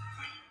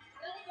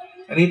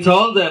 And he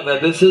told them that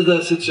this is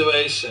the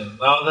situation.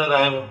 Now that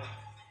I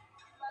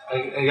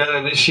got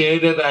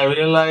initiated, I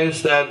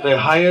realized that the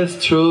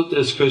highest truth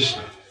is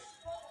Krishna.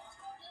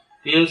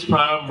 He is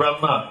Param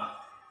Brahma.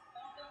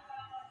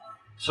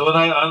 So when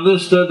I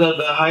understood that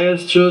the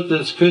highest truth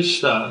is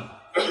Krishna,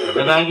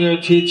 and I'm your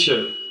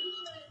teacher,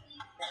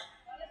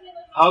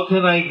 how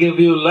can I give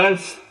you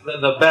less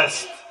than the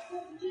best?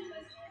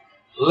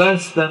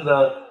 Less than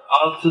the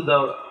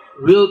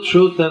real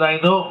truth that I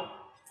know?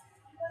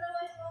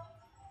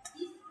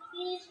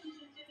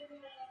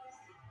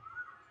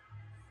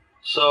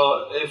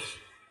 So if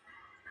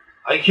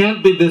I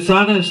can't be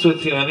dishonest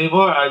with you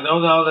anymore, I know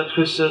now that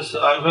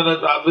I'm going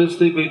to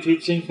obviously be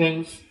teaching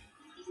things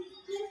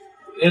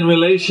in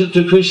relation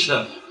to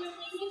Krishna.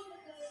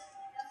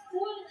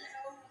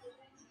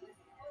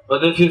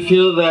 But if you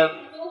feel that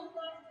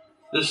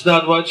this is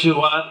not what you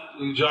want,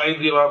 you join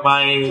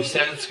my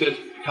Sanskrit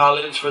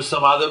college for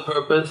some other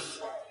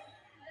purpose,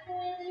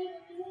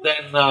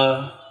 then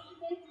I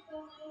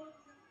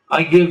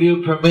give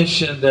you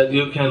permission that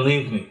you can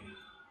leave me.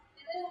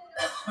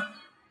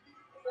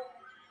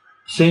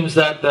 Seems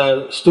that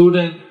the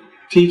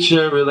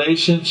student-teacher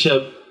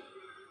relationship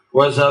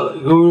was a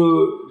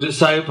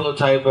guru-disciple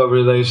type of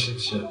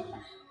relationship.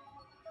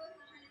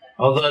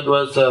 Although it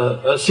was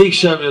a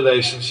Siksha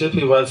relationship,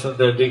 he wasn't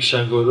their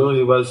Diksha Guru,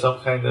 he was some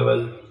kind of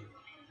a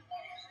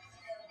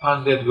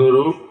Pandit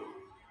Guru.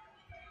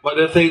 But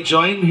if they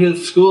joined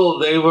his school,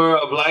 they were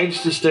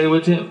obliged to stay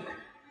with him.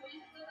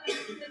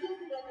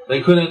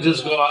 They couldn't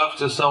just go off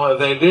to somewhere. If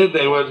they did,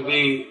 they would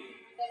be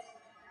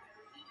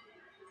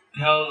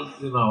held,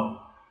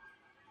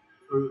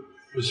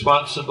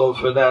 responsible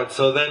for that.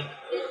 So then,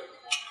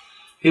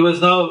 he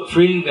was now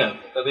freeing them,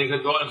 that they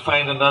could go and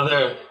find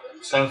another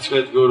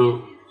Sanskrit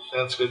guru,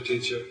 Sanskrit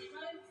teacher,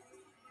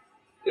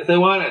 if they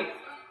wanted.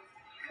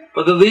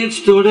 But the lead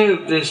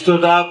student, they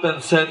stood up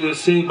and said, "You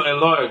see, my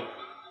Lord,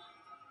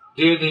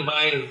 dear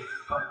Nimai,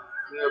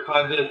 dear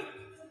Pandit,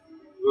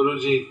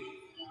 Guruji,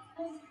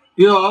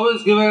 you have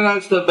always given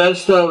us the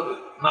best of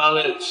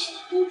knowledge.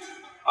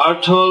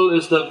 Our toll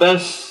is the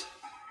best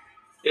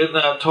in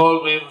the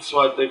toll means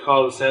what they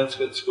call the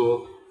Sanskrit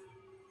school.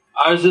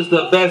 Ours is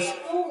the best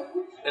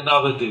in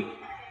Navadip,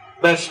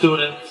 best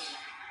students,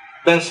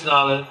 best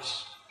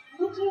knowledge.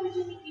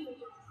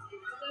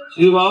 So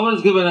you've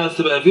always given us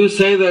the best. If you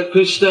say that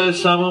Krishna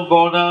is Samam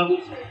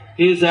Bonam,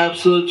 He is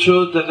absolute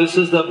truth and this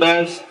is the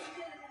best,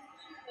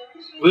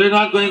 we're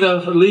not going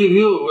to leave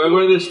you, we're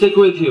going to stick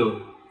with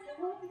you.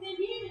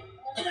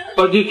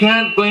 But you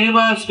can't blame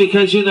us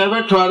because you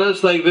never taught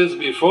us like this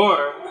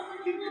before.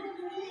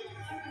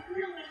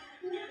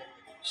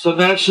 So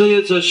naturally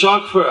it's a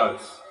shock for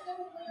us.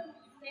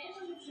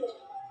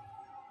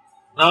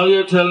 Now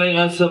you're telling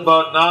us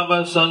about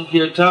Nama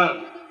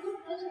Sankirtan,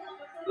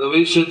 that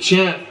we should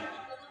chant.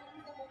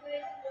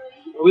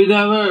 We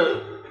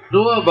never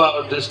knew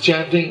about this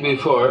chanting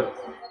before.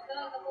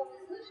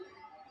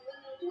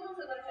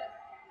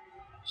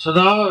 So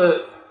now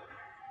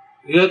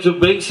you have to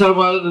bring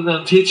someone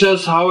and teach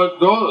us how it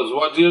goes.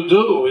 What do you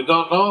do? We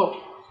don't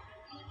know.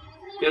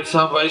 Get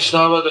some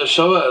Vaishnava to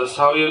show us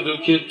how you do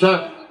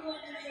kirtan.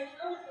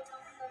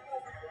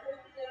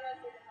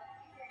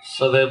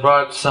 So they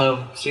brought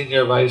some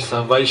senior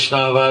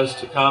Vaishnavas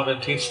to come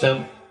and teach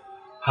them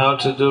how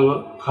to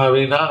do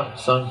Harinam,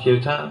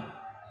 Sankirtan,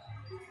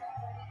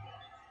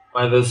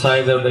 by the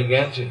side of the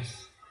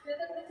Ganges.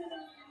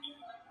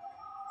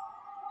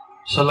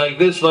 So like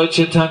this, Lord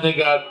Chaitanya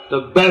got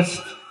the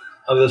best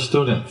of the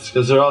students,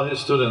 because they're all his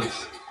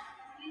students.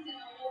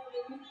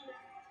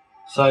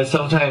 So I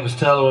sometimes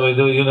tell when we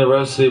do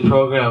university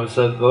programs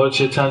that Lord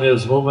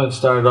Chaitanya's movement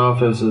started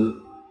off as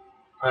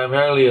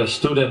primarily a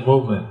student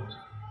movement.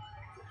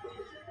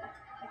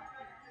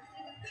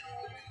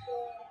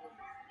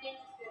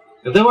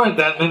 And there weren't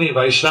that many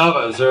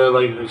Vaishnavas. There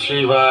were like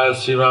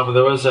Srivas, Sri Rama.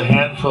 There was a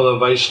handful of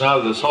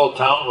Vaishnavas. This whole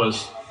town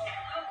was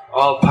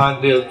all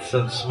Pandits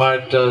and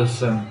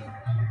Smartas and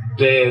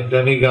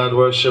demigod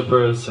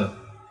worshippers and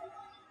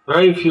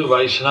very few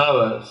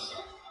Vaishnavas.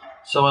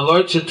 So when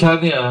Lord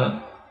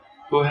Chaitanya,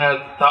 who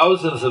had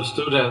thousands of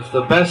students,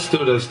 the best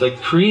students, the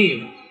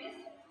cream,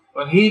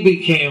 when he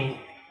became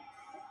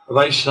a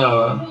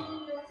Vaishnava,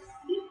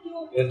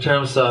 in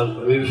terms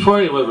of,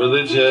 before he was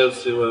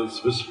religious, he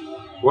was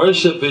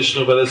worship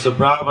Vishnu, but as a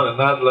Brahmana,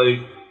 not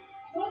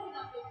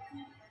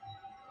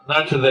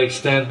to the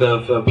extent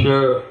of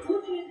pure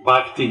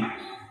bhakti,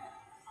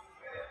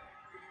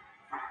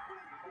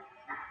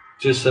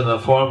 just in a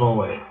formal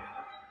way,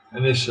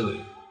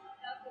 initially.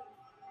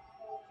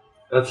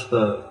 That's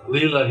the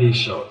Leela he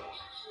showed.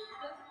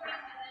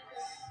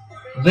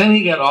 And then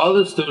he got all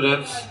the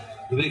students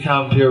to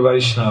become pure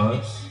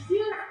Vaishnavas.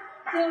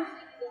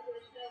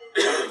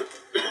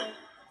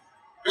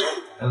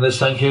 And the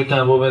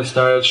Sankirtan movement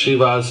started at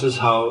Srivas's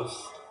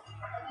house.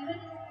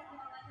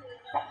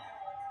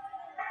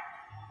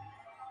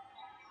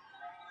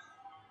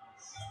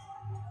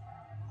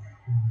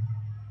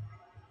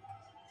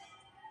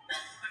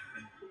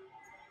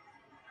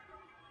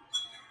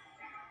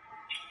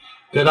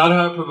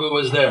 Gadadhar Prabhu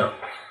was there.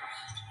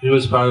 He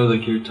was part of the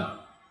kirtan.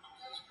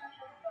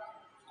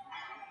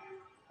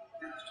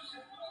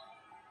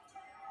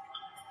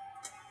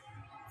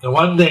 And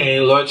one day,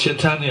 Lord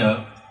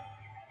Chaitanya,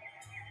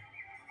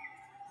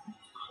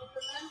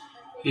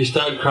 he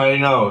started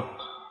crying out,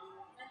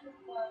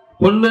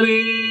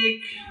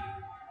 "Pundarik!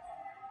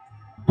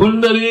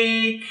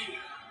 Pundarik!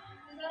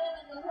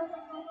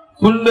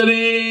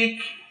 Pundarik!"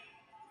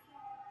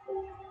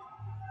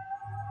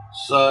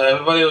 So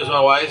everybody was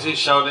wondering, why is he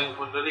shouting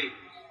Pundarik?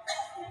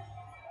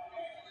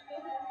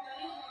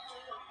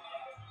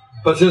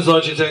 But since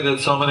Lord Chaitanya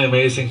did so many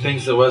amazing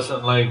things, it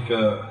wasn't like...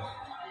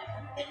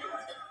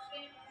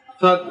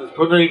 thought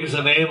Pundarik is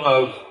the name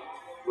of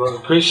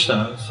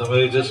Krishna.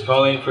 Somebody just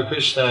calling for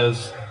Krishna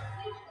as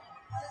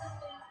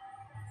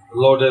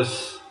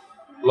lotus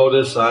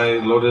eye,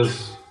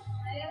 lotus.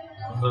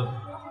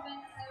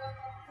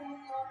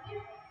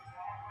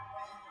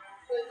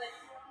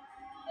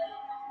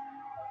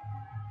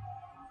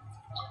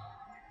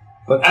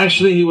 But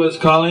actually he was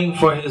calling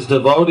for his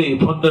devotee,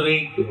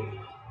 Pundarik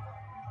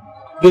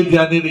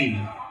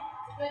Vidyanidhi.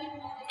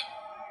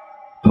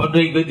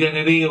 Pundarik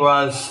Vidyanidhi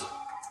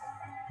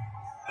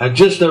had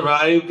just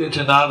arrived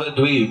into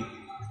Navadvip.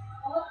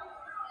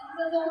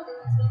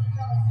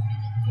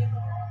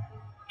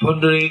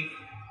 Pundarik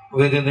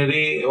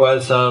Vidyanidhi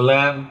was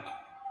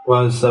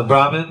a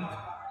Brahmin.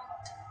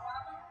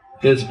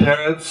 His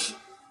parents,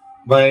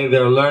 by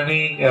their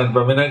learning and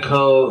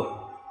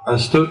Brahminical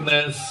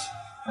astuteness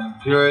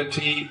and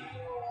purity,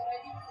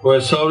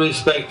 were so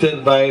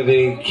respected by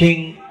the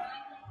king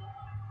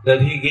that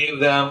he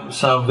gave them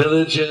some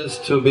villages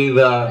to be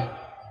the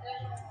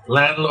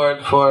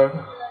landlord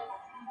for,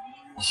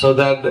 so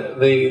that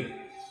the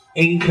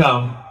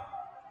income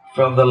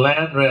from the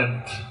land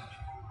rent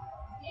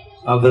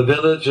of the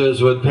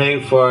villagers would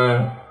pay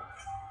for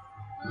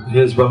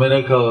his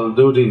Brahminical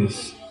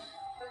duties.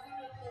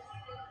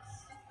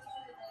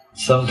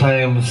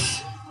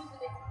 Sometimes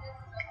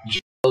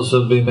Jews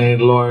would be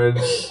made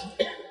lords,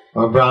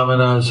 or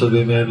Brahmanas would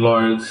be made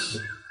lords.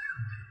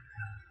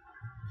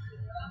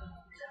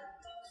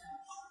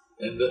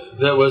 And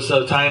there was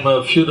a time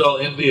of feudal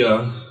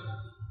India,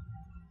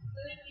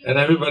 and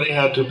everybody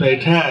had to pay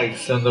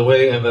tax, and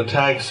the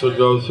tax would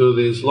go through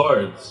these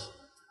lords.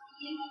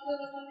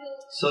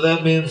 So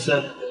that means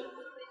that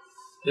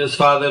his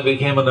father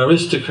became an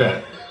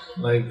aristocrat,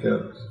 like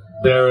a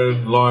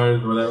baron,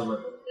 lord,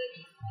 whatever.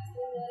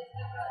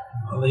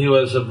 He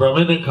was a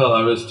Brahminical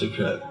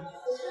aristocrat.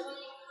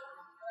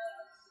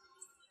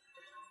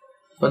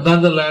 But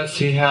nonetheless,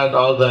 he had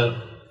all the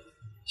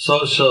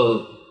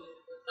social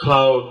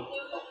clout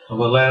of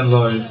a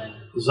landlord,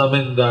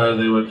 zamindar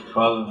they would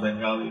call in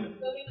Bengali.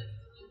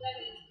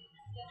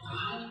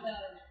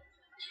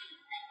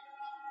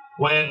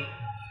 When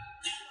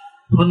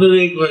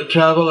Pundarik would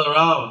travel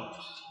around,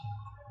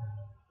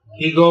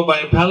 he'd go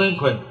by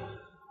palanquin.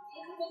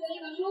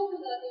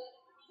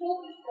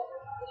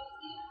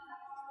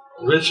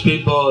 Rich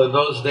people in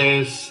those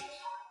days,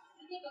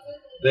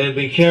 they'd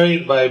be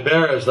carried by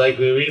bearers, like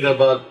we read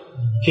about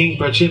King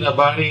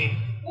Prachinabhani,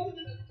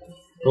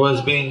 who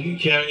was being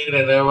carried,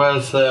 and there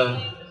was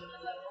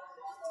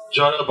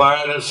Jora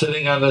Bharata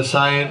sitting on the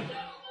side.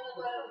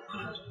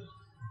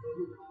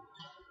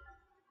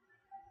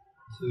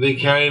 To be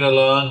carried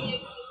along.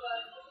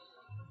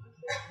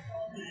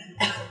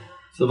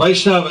 So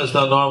Vaishnavas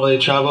don't normally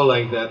travel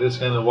like that,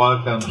 just kind of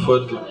walk on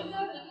foot.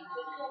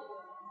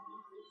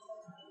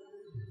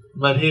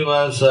 But he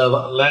was a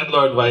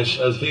landlord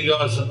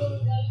Vaishnava.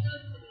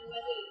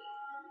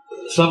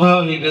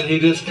 Somehow he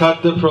just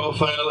cut the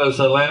profile as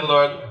a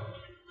landlord,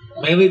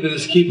 mainly to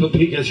just keep a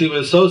peace, because he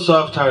was so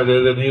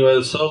soft-hearted and he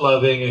was so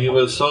loving and he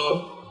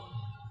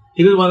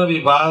didn't want to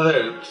be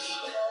bothered.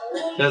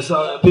 Because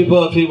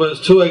people, if he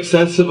was too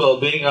accessible,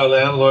 being a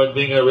landlord,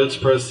 being a rich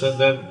person,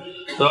 then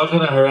they're all going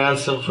to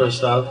harass him for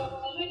stuff.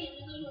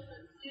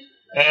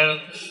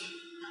 And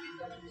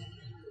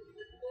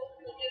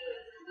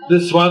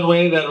this one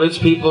way that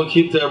rich people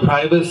keep their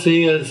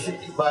privacy is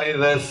by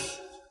this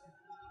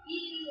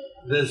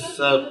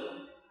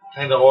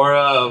kind of aura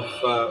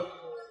of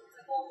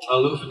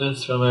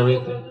aloofness from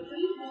everything.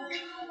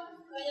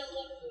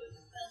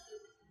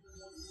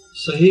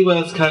 So he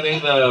was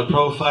cutting the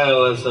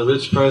profile as a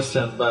rich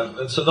person,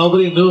 and so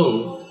nobody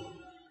knew.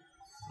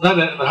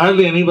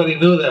 Hardly anybody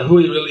knew that who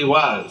he really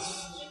was.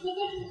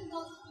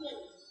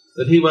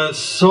 That he was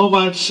so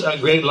much a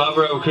great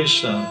lover of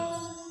Krishna.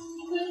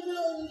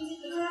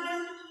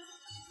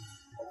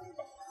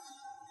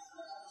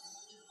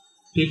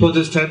 People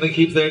just tend to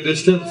keep their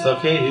distance.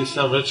 Okay, he's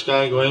some rich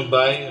guy going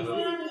by.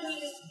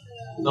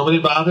 Nobody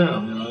bother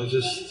him,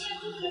 just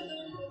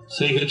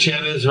so he could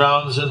chant his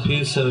rounds in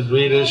peace and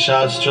read his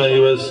Shastra. He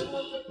was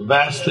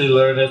vastly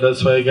learned,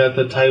 that's why he got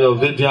the title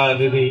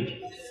Vidyanidhi.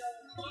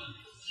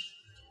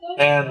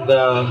 And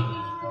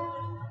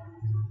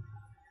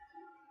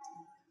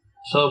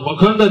so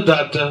Mukunda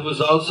Datta,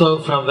 who's also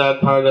from that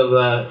part of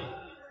the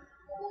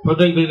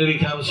Pundarik Vidyanidhi,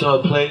 comes from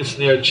a place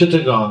near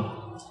Chittagong,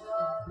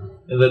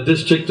 in the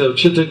district of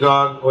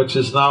Chittagong, which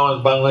is now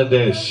in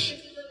Bangladesh.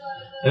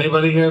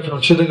 Anybody here from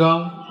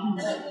Chittagong?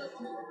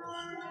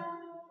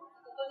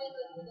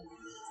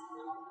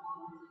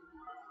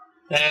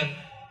 And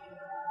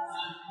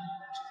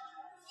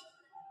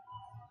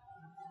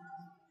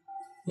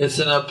it's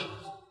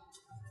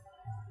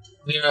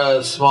near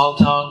a small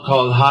town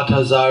called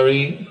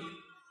Hathazari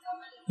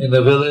in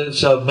the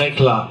village of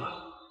Mekla.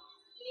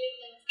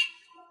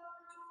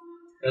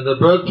 And the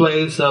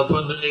birthplace of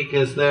Pundarik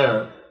is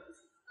there.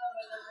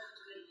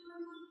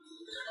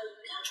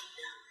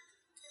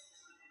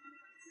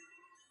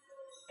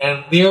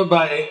 And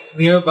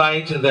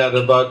nearby to that,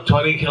 about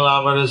 20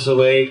 kilometers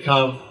away,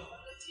 come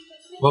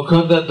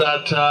Mukunda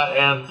Datta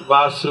and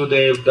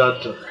Vasudev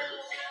Datta.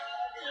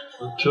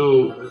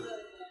 Two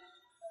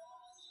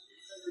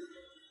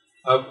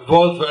are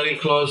both very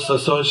close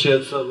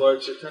associates of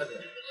Lord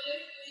Chaitanya.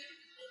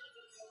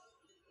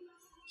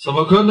 So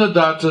Mukunda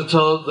Datta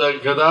told the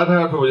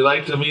Gadadhar Prabhu, we'd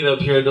like to meet a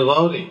pure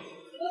devotee.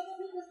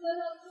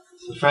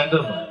 It's a friend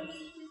of mine.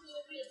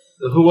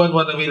 Who wouldn't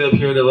want to meet a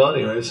pure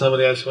devotee, right?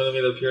 Somebody asked, want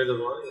to meet a pure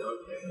devotee?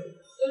 Okay.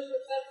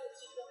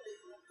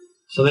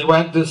 So they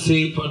went to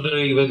see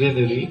Pundarik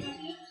Vidyanidhi.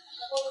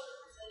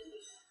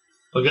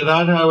 Well,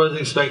 Gadadhar was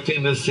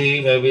expecting to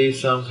see maybe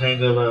some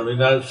kind of a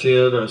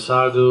renunciate or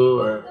sadhu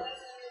or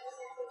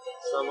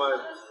someone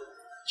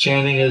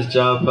chanting his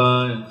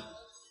japa.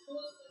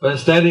 But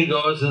instead he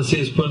goes and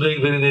sees Pundarik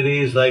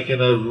Vidyanidhi is like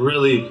in a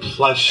really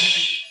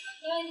plush,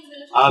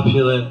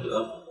 opulent,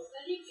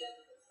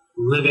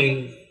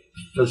 living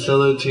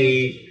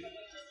facility,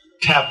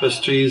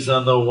 tapestries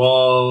on the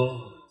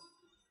wall,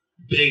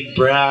 big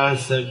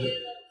brass and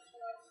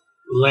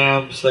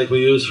lamps like we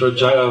use for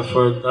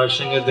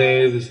Narsingha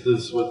Day. There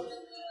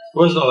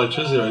was no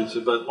electricity,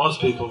 right? But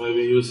most people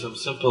maybe use some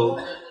simple,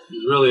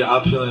 really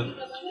opulent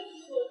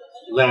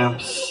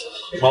lamps,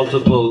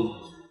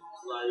 multiple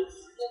lights,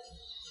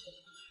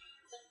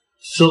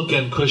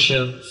 silken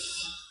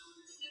cushions,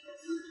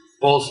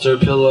 bolster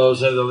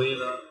pillows,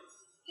 Adalina.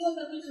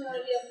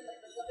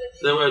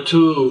 There were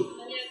two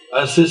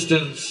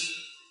assistants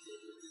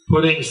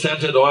putting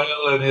scented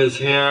oil in his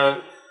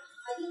hair,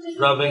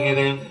 rubbing it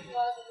in.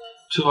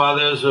 Two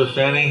others were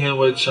fanning him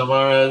with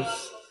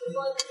chamaras.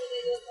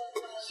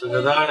 So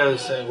Gadadhar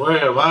is saying,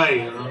 where am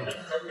I?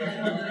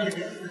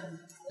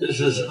 This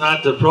is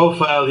not the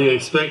profile he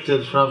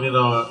expected from,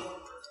 a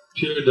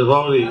pure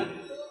devotee.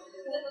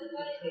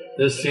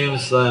 This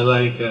seems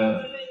like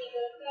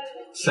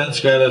sense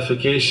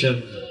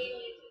gratification.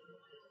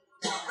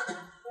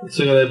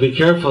 So you gotta be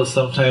careful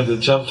sometimes to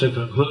jump to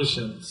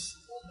conclusions.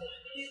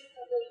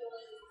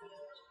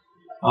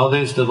 All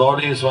these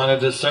devotees wanted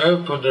to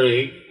serve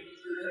Pundarik.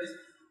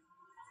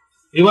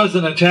 He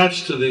wasn't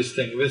attached to these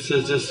things. This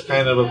is just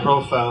kind of a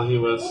profile he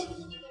was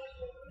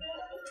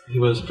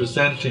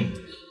presenting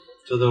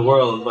to the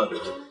world, but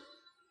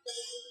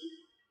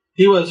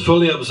he was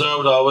fully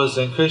absorbed always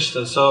in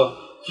Krishna. So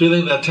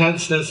feeling the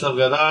tenseness of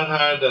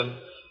Gadadhar, then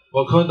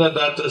Mukunda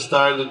Datta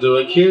started to do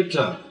a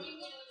kirtan.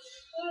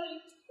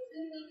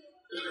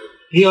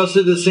 He also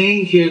did the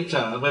same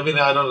kirtan, maybe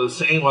not the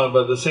same one,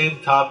 but the same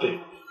topic,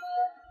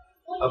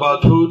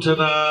 about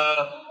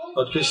Putana,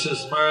 about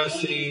Krishna's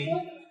mercy.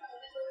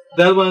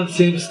 That one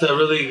seems to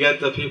really get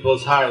the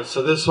people's hearts.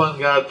 So this one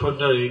got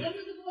Pundarik.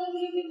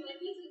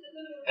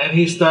 And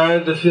he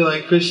started to feel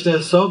like Krishna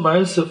is so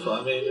merciful.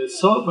 I mean,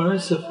 it's so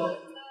merciful.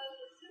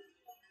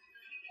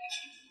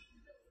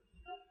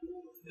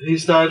 He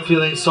started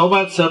feeling so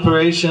much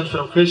separation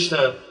from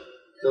Krishna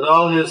that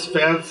all his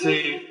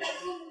fancy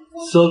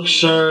silk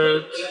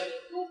shirt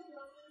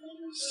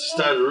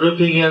started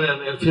ripping it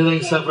and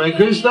feeling separate.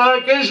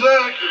 Krishna,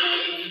 Krishna,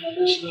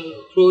 Krishna,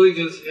 pulling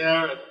his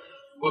hair.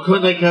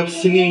 Mukunda kept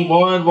singing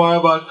more and more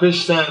about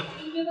Krishna.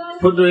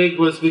 Pundarik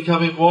was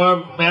becoming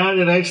more mad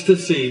in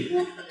ecstasy,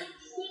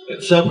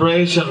 in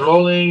separation,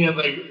 rolling in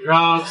the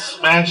ground,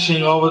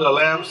 smashing over the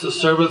lamps. The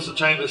servants are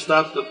trying to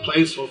stop the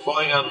place from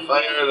falling on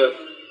fire. The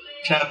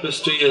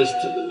tapestry is,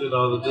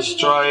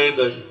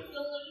 destroyed.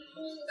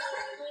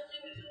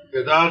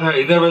 Gadadhar,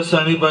 he never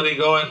saw anybody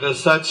go into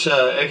such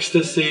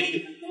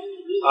ecstasy.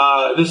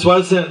 This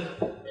wasn't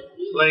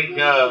like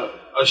a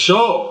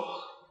show.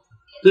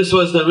 This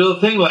was the real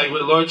thing, like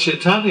with Lord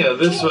Chaitanya.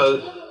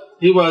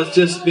 He was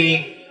just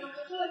being,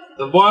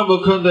 the more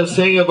Mukunda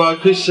sang about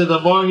Krishna, the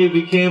more he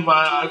became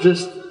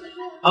just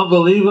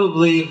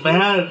unbelievably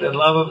mad in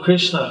love of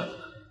Krishna.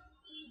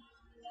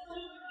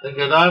 And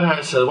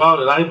Gadadhar said, wow,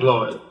 did I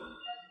blow it?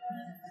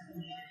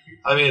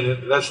 I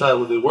mean, that's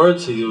not the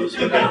words he used,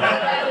 but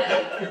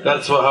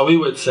that's how we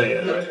would say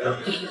it,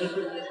 right?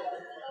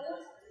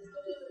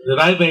 Did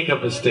I make a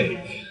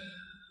mistake?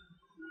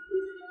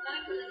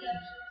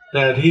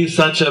 That he's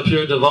such a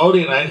pure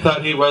devotee, and I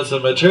thought he was a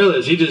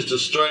materialist. He just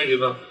destroyed,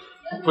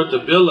 put the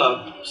bill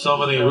up, so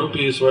many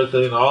rupees worth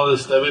of, all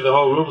this, the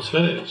whole room's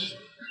finished.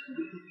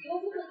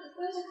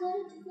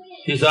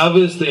 He's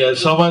obviously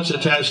so much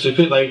attached to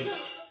Krishna. Like,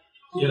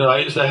 I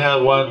used to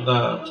have one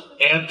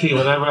auntie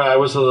whenever I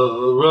was a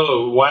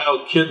real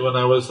wild kid when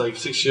I was like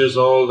 6 years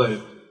old.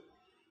 I'd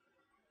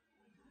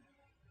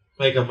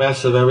make a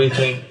mess of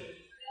everything.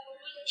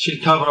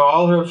 She'd cover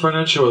all her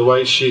furniture with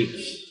white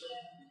sheets.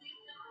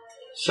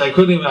 So I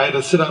had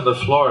to sit on the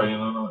floor,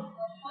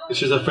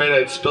 She was afraid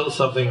I'd spill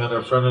something on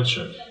her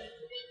furniture.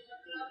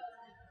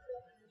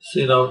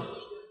 So,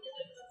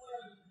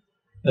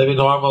 maybe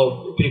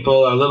normal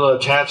people are a little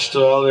attached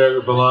to all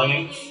their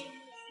belongings.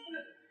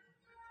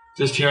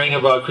 Just hearing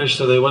about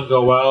Krishna, they wouldn't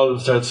go wild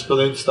and start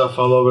spilling stuff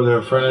all over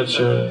their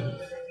furniture.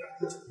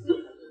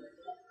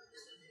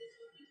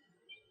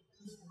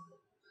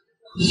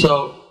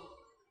 So,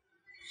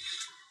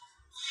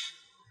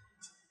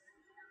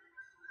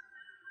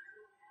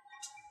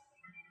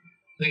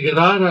 then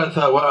Gadadhar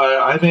thought,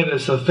 well, I made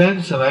this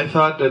offense, and I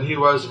thought that he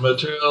was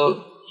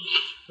materialist,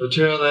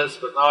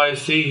 but now I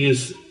see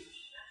he's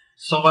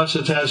so much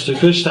attached to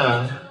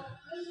Krishna.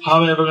 How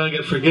am I ever going to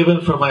get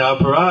forgiven for my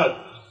aparad?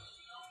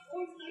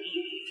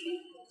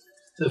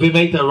 If we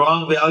make the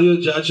wrong value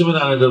judgment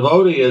on a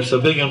devotee, it's a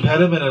big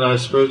impediment in our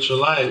spiritual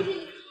life.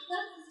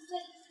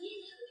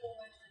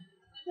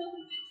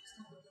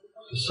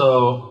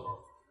 So,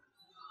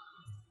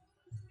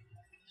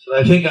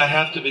 I think I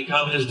have to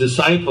become his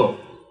disciple,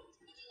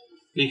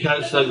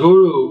 because the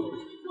Guru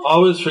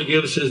always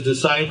forgives his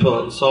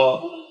disciple.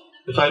 So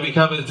if I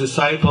become his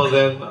disciple,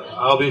 then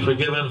I'll be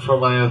forgiven for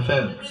my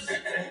offense.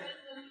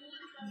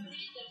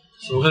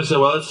 So we're going to say,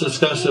 well, let's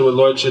discuss it with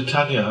Lord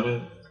Chaitanya. I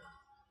mean,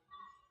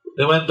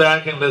 they went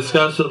back and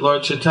discussed with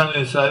Lord Chaitanya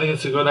and said, I think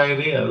it's a good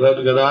idea.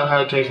 Let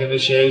Gadadhar take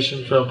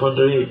initiation from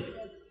Pundarik.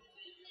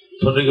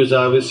 Pundarik was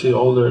obviously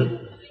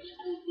older.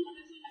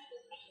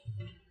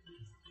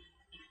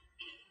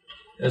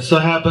 It so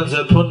happens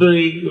that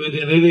Pundarik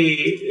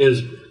Vidyanidhi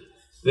is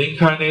the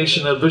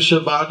incarnation of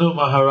Vrishabhanu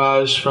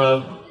Maharaj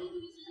from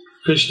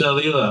Krishna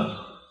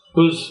Leela.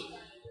 Who's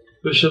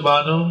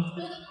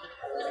Vrishabhanu?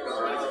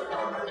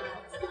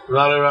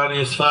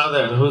 Radharani's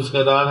father. And who's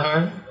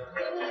Gadadhar?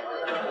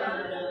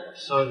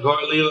 So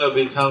Gaura Leela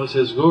becomes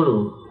his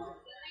guru.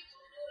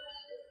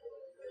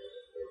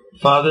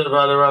 Father of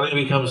Radharani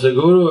becomes the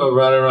guru of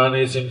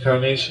Radharani's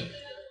incarnation,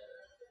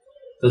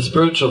 the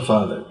spiritual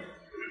father.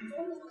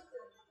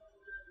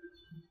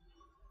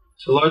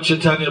 So Lord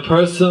Chaitanya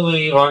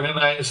personally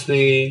organized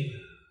the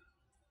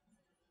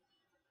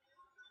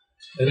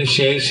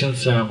initiation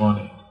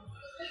ceremony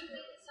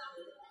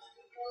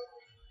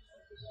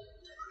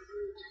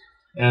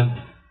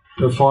and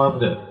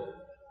performed it.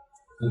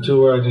 The two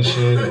were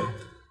initiated.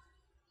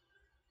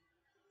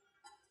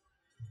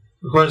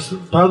 Of course,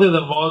 probably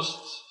the most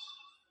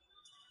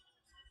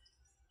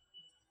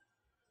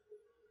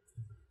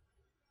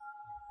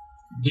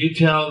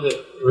detailed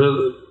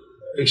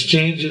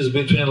exchanges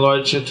between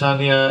Lord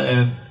Chaitanya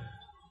and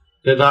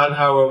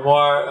Gadadhar were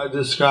more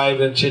described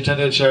in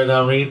Chaitanya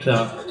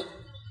Charitamrita.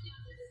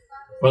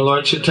 When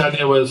Lord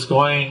Chaitanya was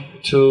going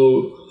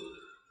to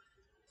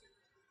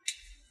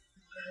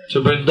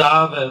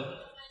Vrindavan,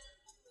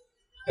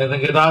 and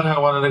then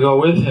Gadadhar wanted to go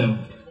with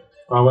him.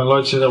 Or when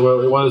Lord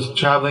Chaitanya was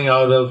traveling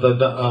out of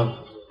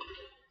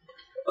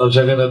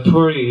Jagannath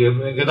Puri,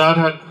 and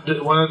Gadadhar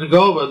wanted to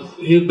go, but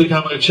he had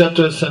become a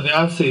Kshetra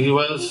sannyasi. He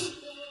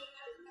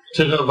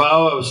took a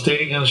vow of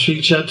staying in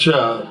Sri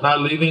Kshetra,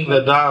 not leaving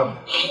the dham.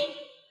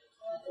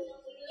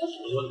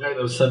 One kind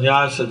of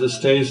sannyasa that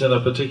stays in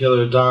a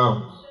particular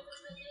dham.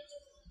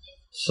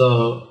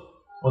 So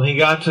when he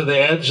got to the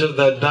edge of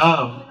that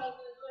dham,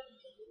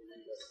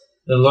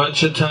 the Lord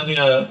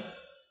Chaitanya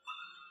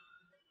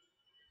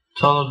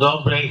told him,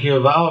 don't break your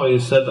vow. He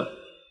said,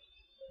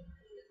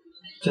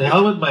 to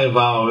hell with my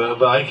vow,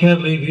 but I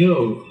can't leave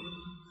you.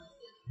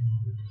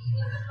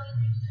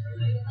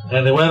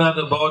 And they went on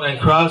the boat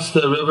and crossed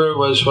the river,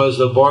 which was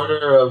the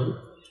border of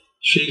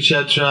Sri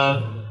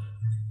Kshetra.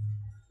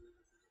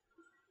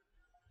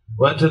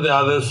 Went to the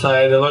other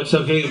side. The Lord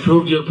said, okay, you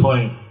proved your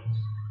point.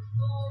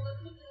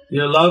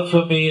 Your love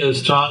for me is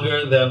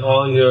stronger than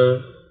all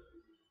your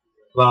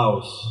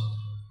vows.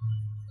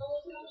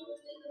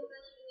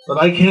 But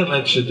I can't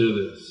let you do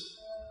this.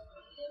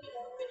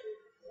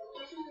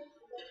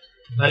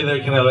 Neither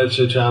can I let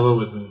you travel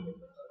with me.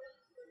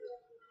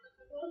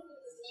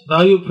 So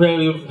now you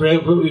proved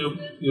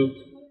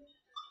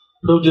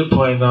your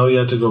point, now you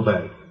have to go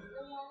back.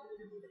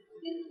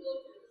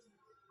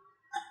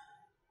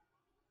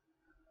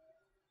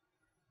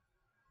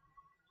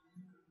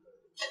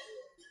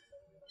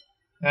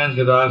 And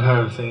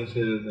Gadadhar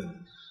fainted,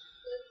 and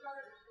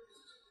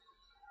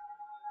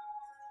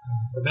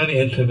many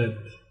intimate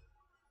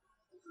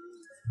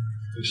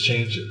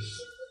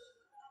exchanges.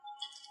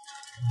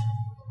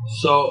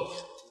 So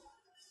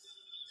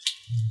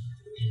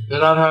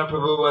Gadadhar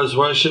Prabhu was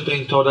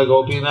worshipping Toda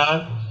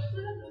Gopinath.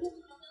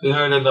 We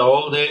heard in the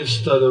old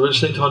days the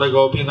originally Toda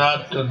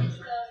Gopinath and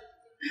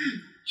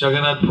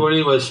Jagannath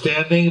Puri was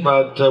standing,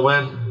 but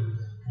when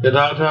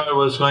Gadadhar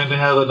was going to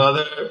have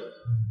another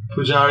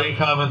Pujari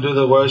come and do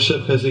the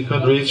worship because he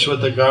couldn't reach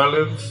with the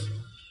garlands,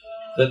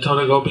 then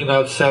Toda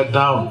Gopinath sat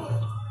down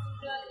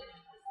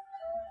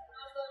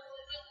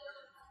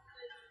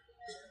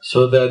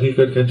so that he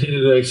could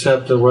continue to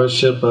accept the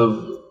worship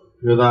of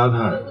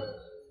Gadadhar.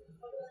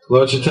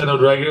 Lord Chaitanya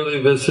would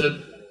regularly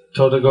visit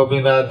Toda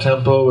Gopinath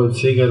temple with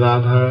Sri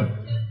Gadadhar.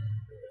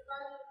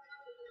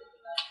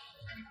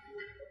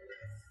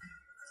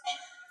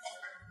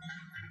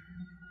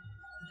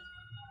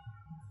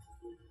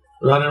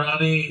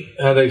 Radharani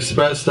had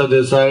expressed a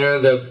desire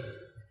that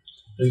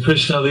in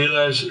Krishna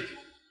Leela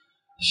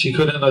she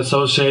couldn't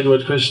associate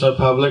with Krishna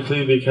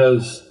publicly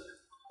because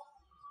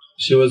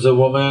she was a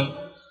woman,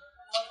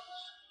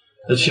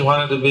 that she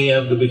wanted to be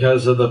in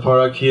because of the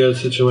Parakiya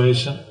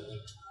situation.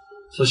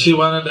 So she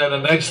wanted that the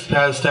next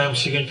pastime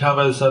she can come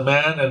as a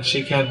man and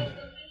she can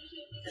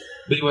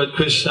be with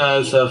Krishna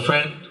as a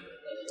friend,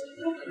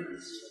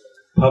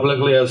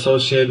 publicly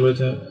associate with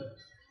him.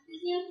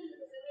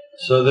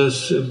 So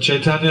this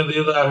Chaitanya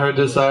Leela, her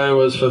desire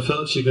was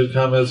fulfilled, she could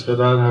come as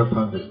Gadadhar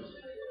Pandit.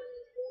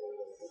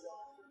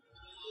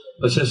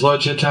 But since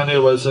Lord Chaitanya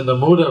was in the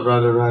mood of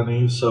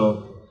Radharani,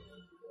 so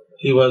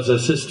he was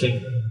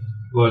assisting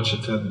Lord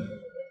Chaitanya.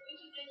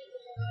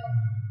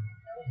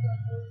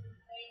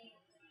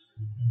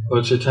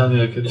 Lord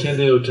Chaitanya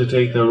continued to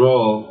take the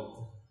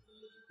role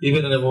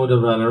even in the mood of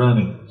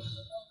Radharani.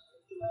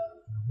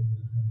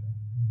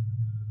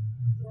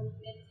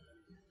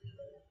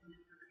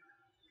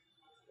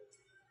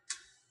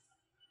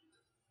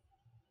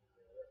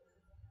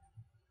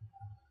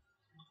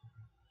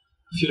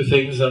 few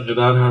things on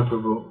Gadadhar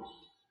Prabhu.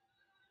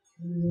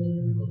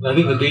 I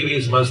think the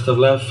deities must have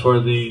left for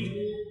the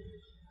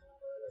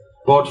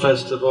boat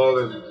festival,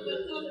 and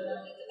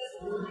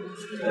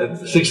at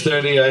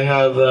 6:30 I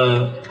have the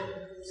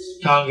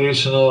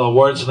congregational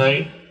awards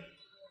night.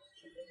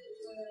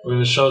 We're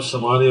going to show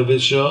some audio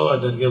visual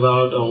and then give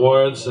out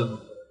awards, and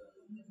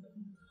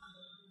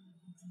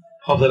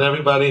hope that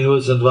everybody who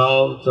is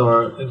involved or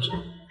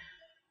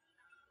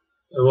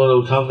everyone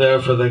will come there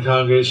for the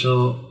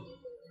congregational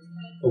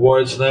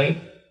awards night.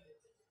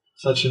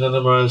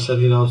 Sachinanda Maharaj said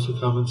he'd also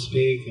come and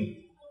speak, and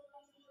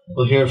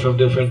we'll hear from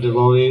different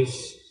devotees.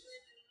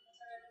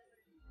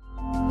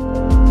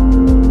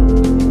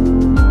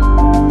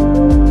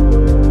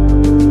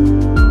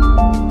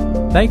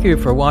 Thank you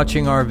for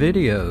watching our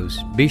videos.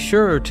 Be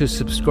sure to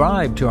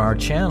subscribe to our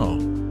channel.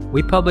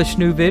 We publish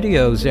new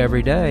videos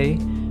every day,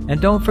 and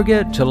don't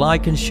forget to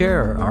like and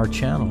share our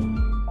channel.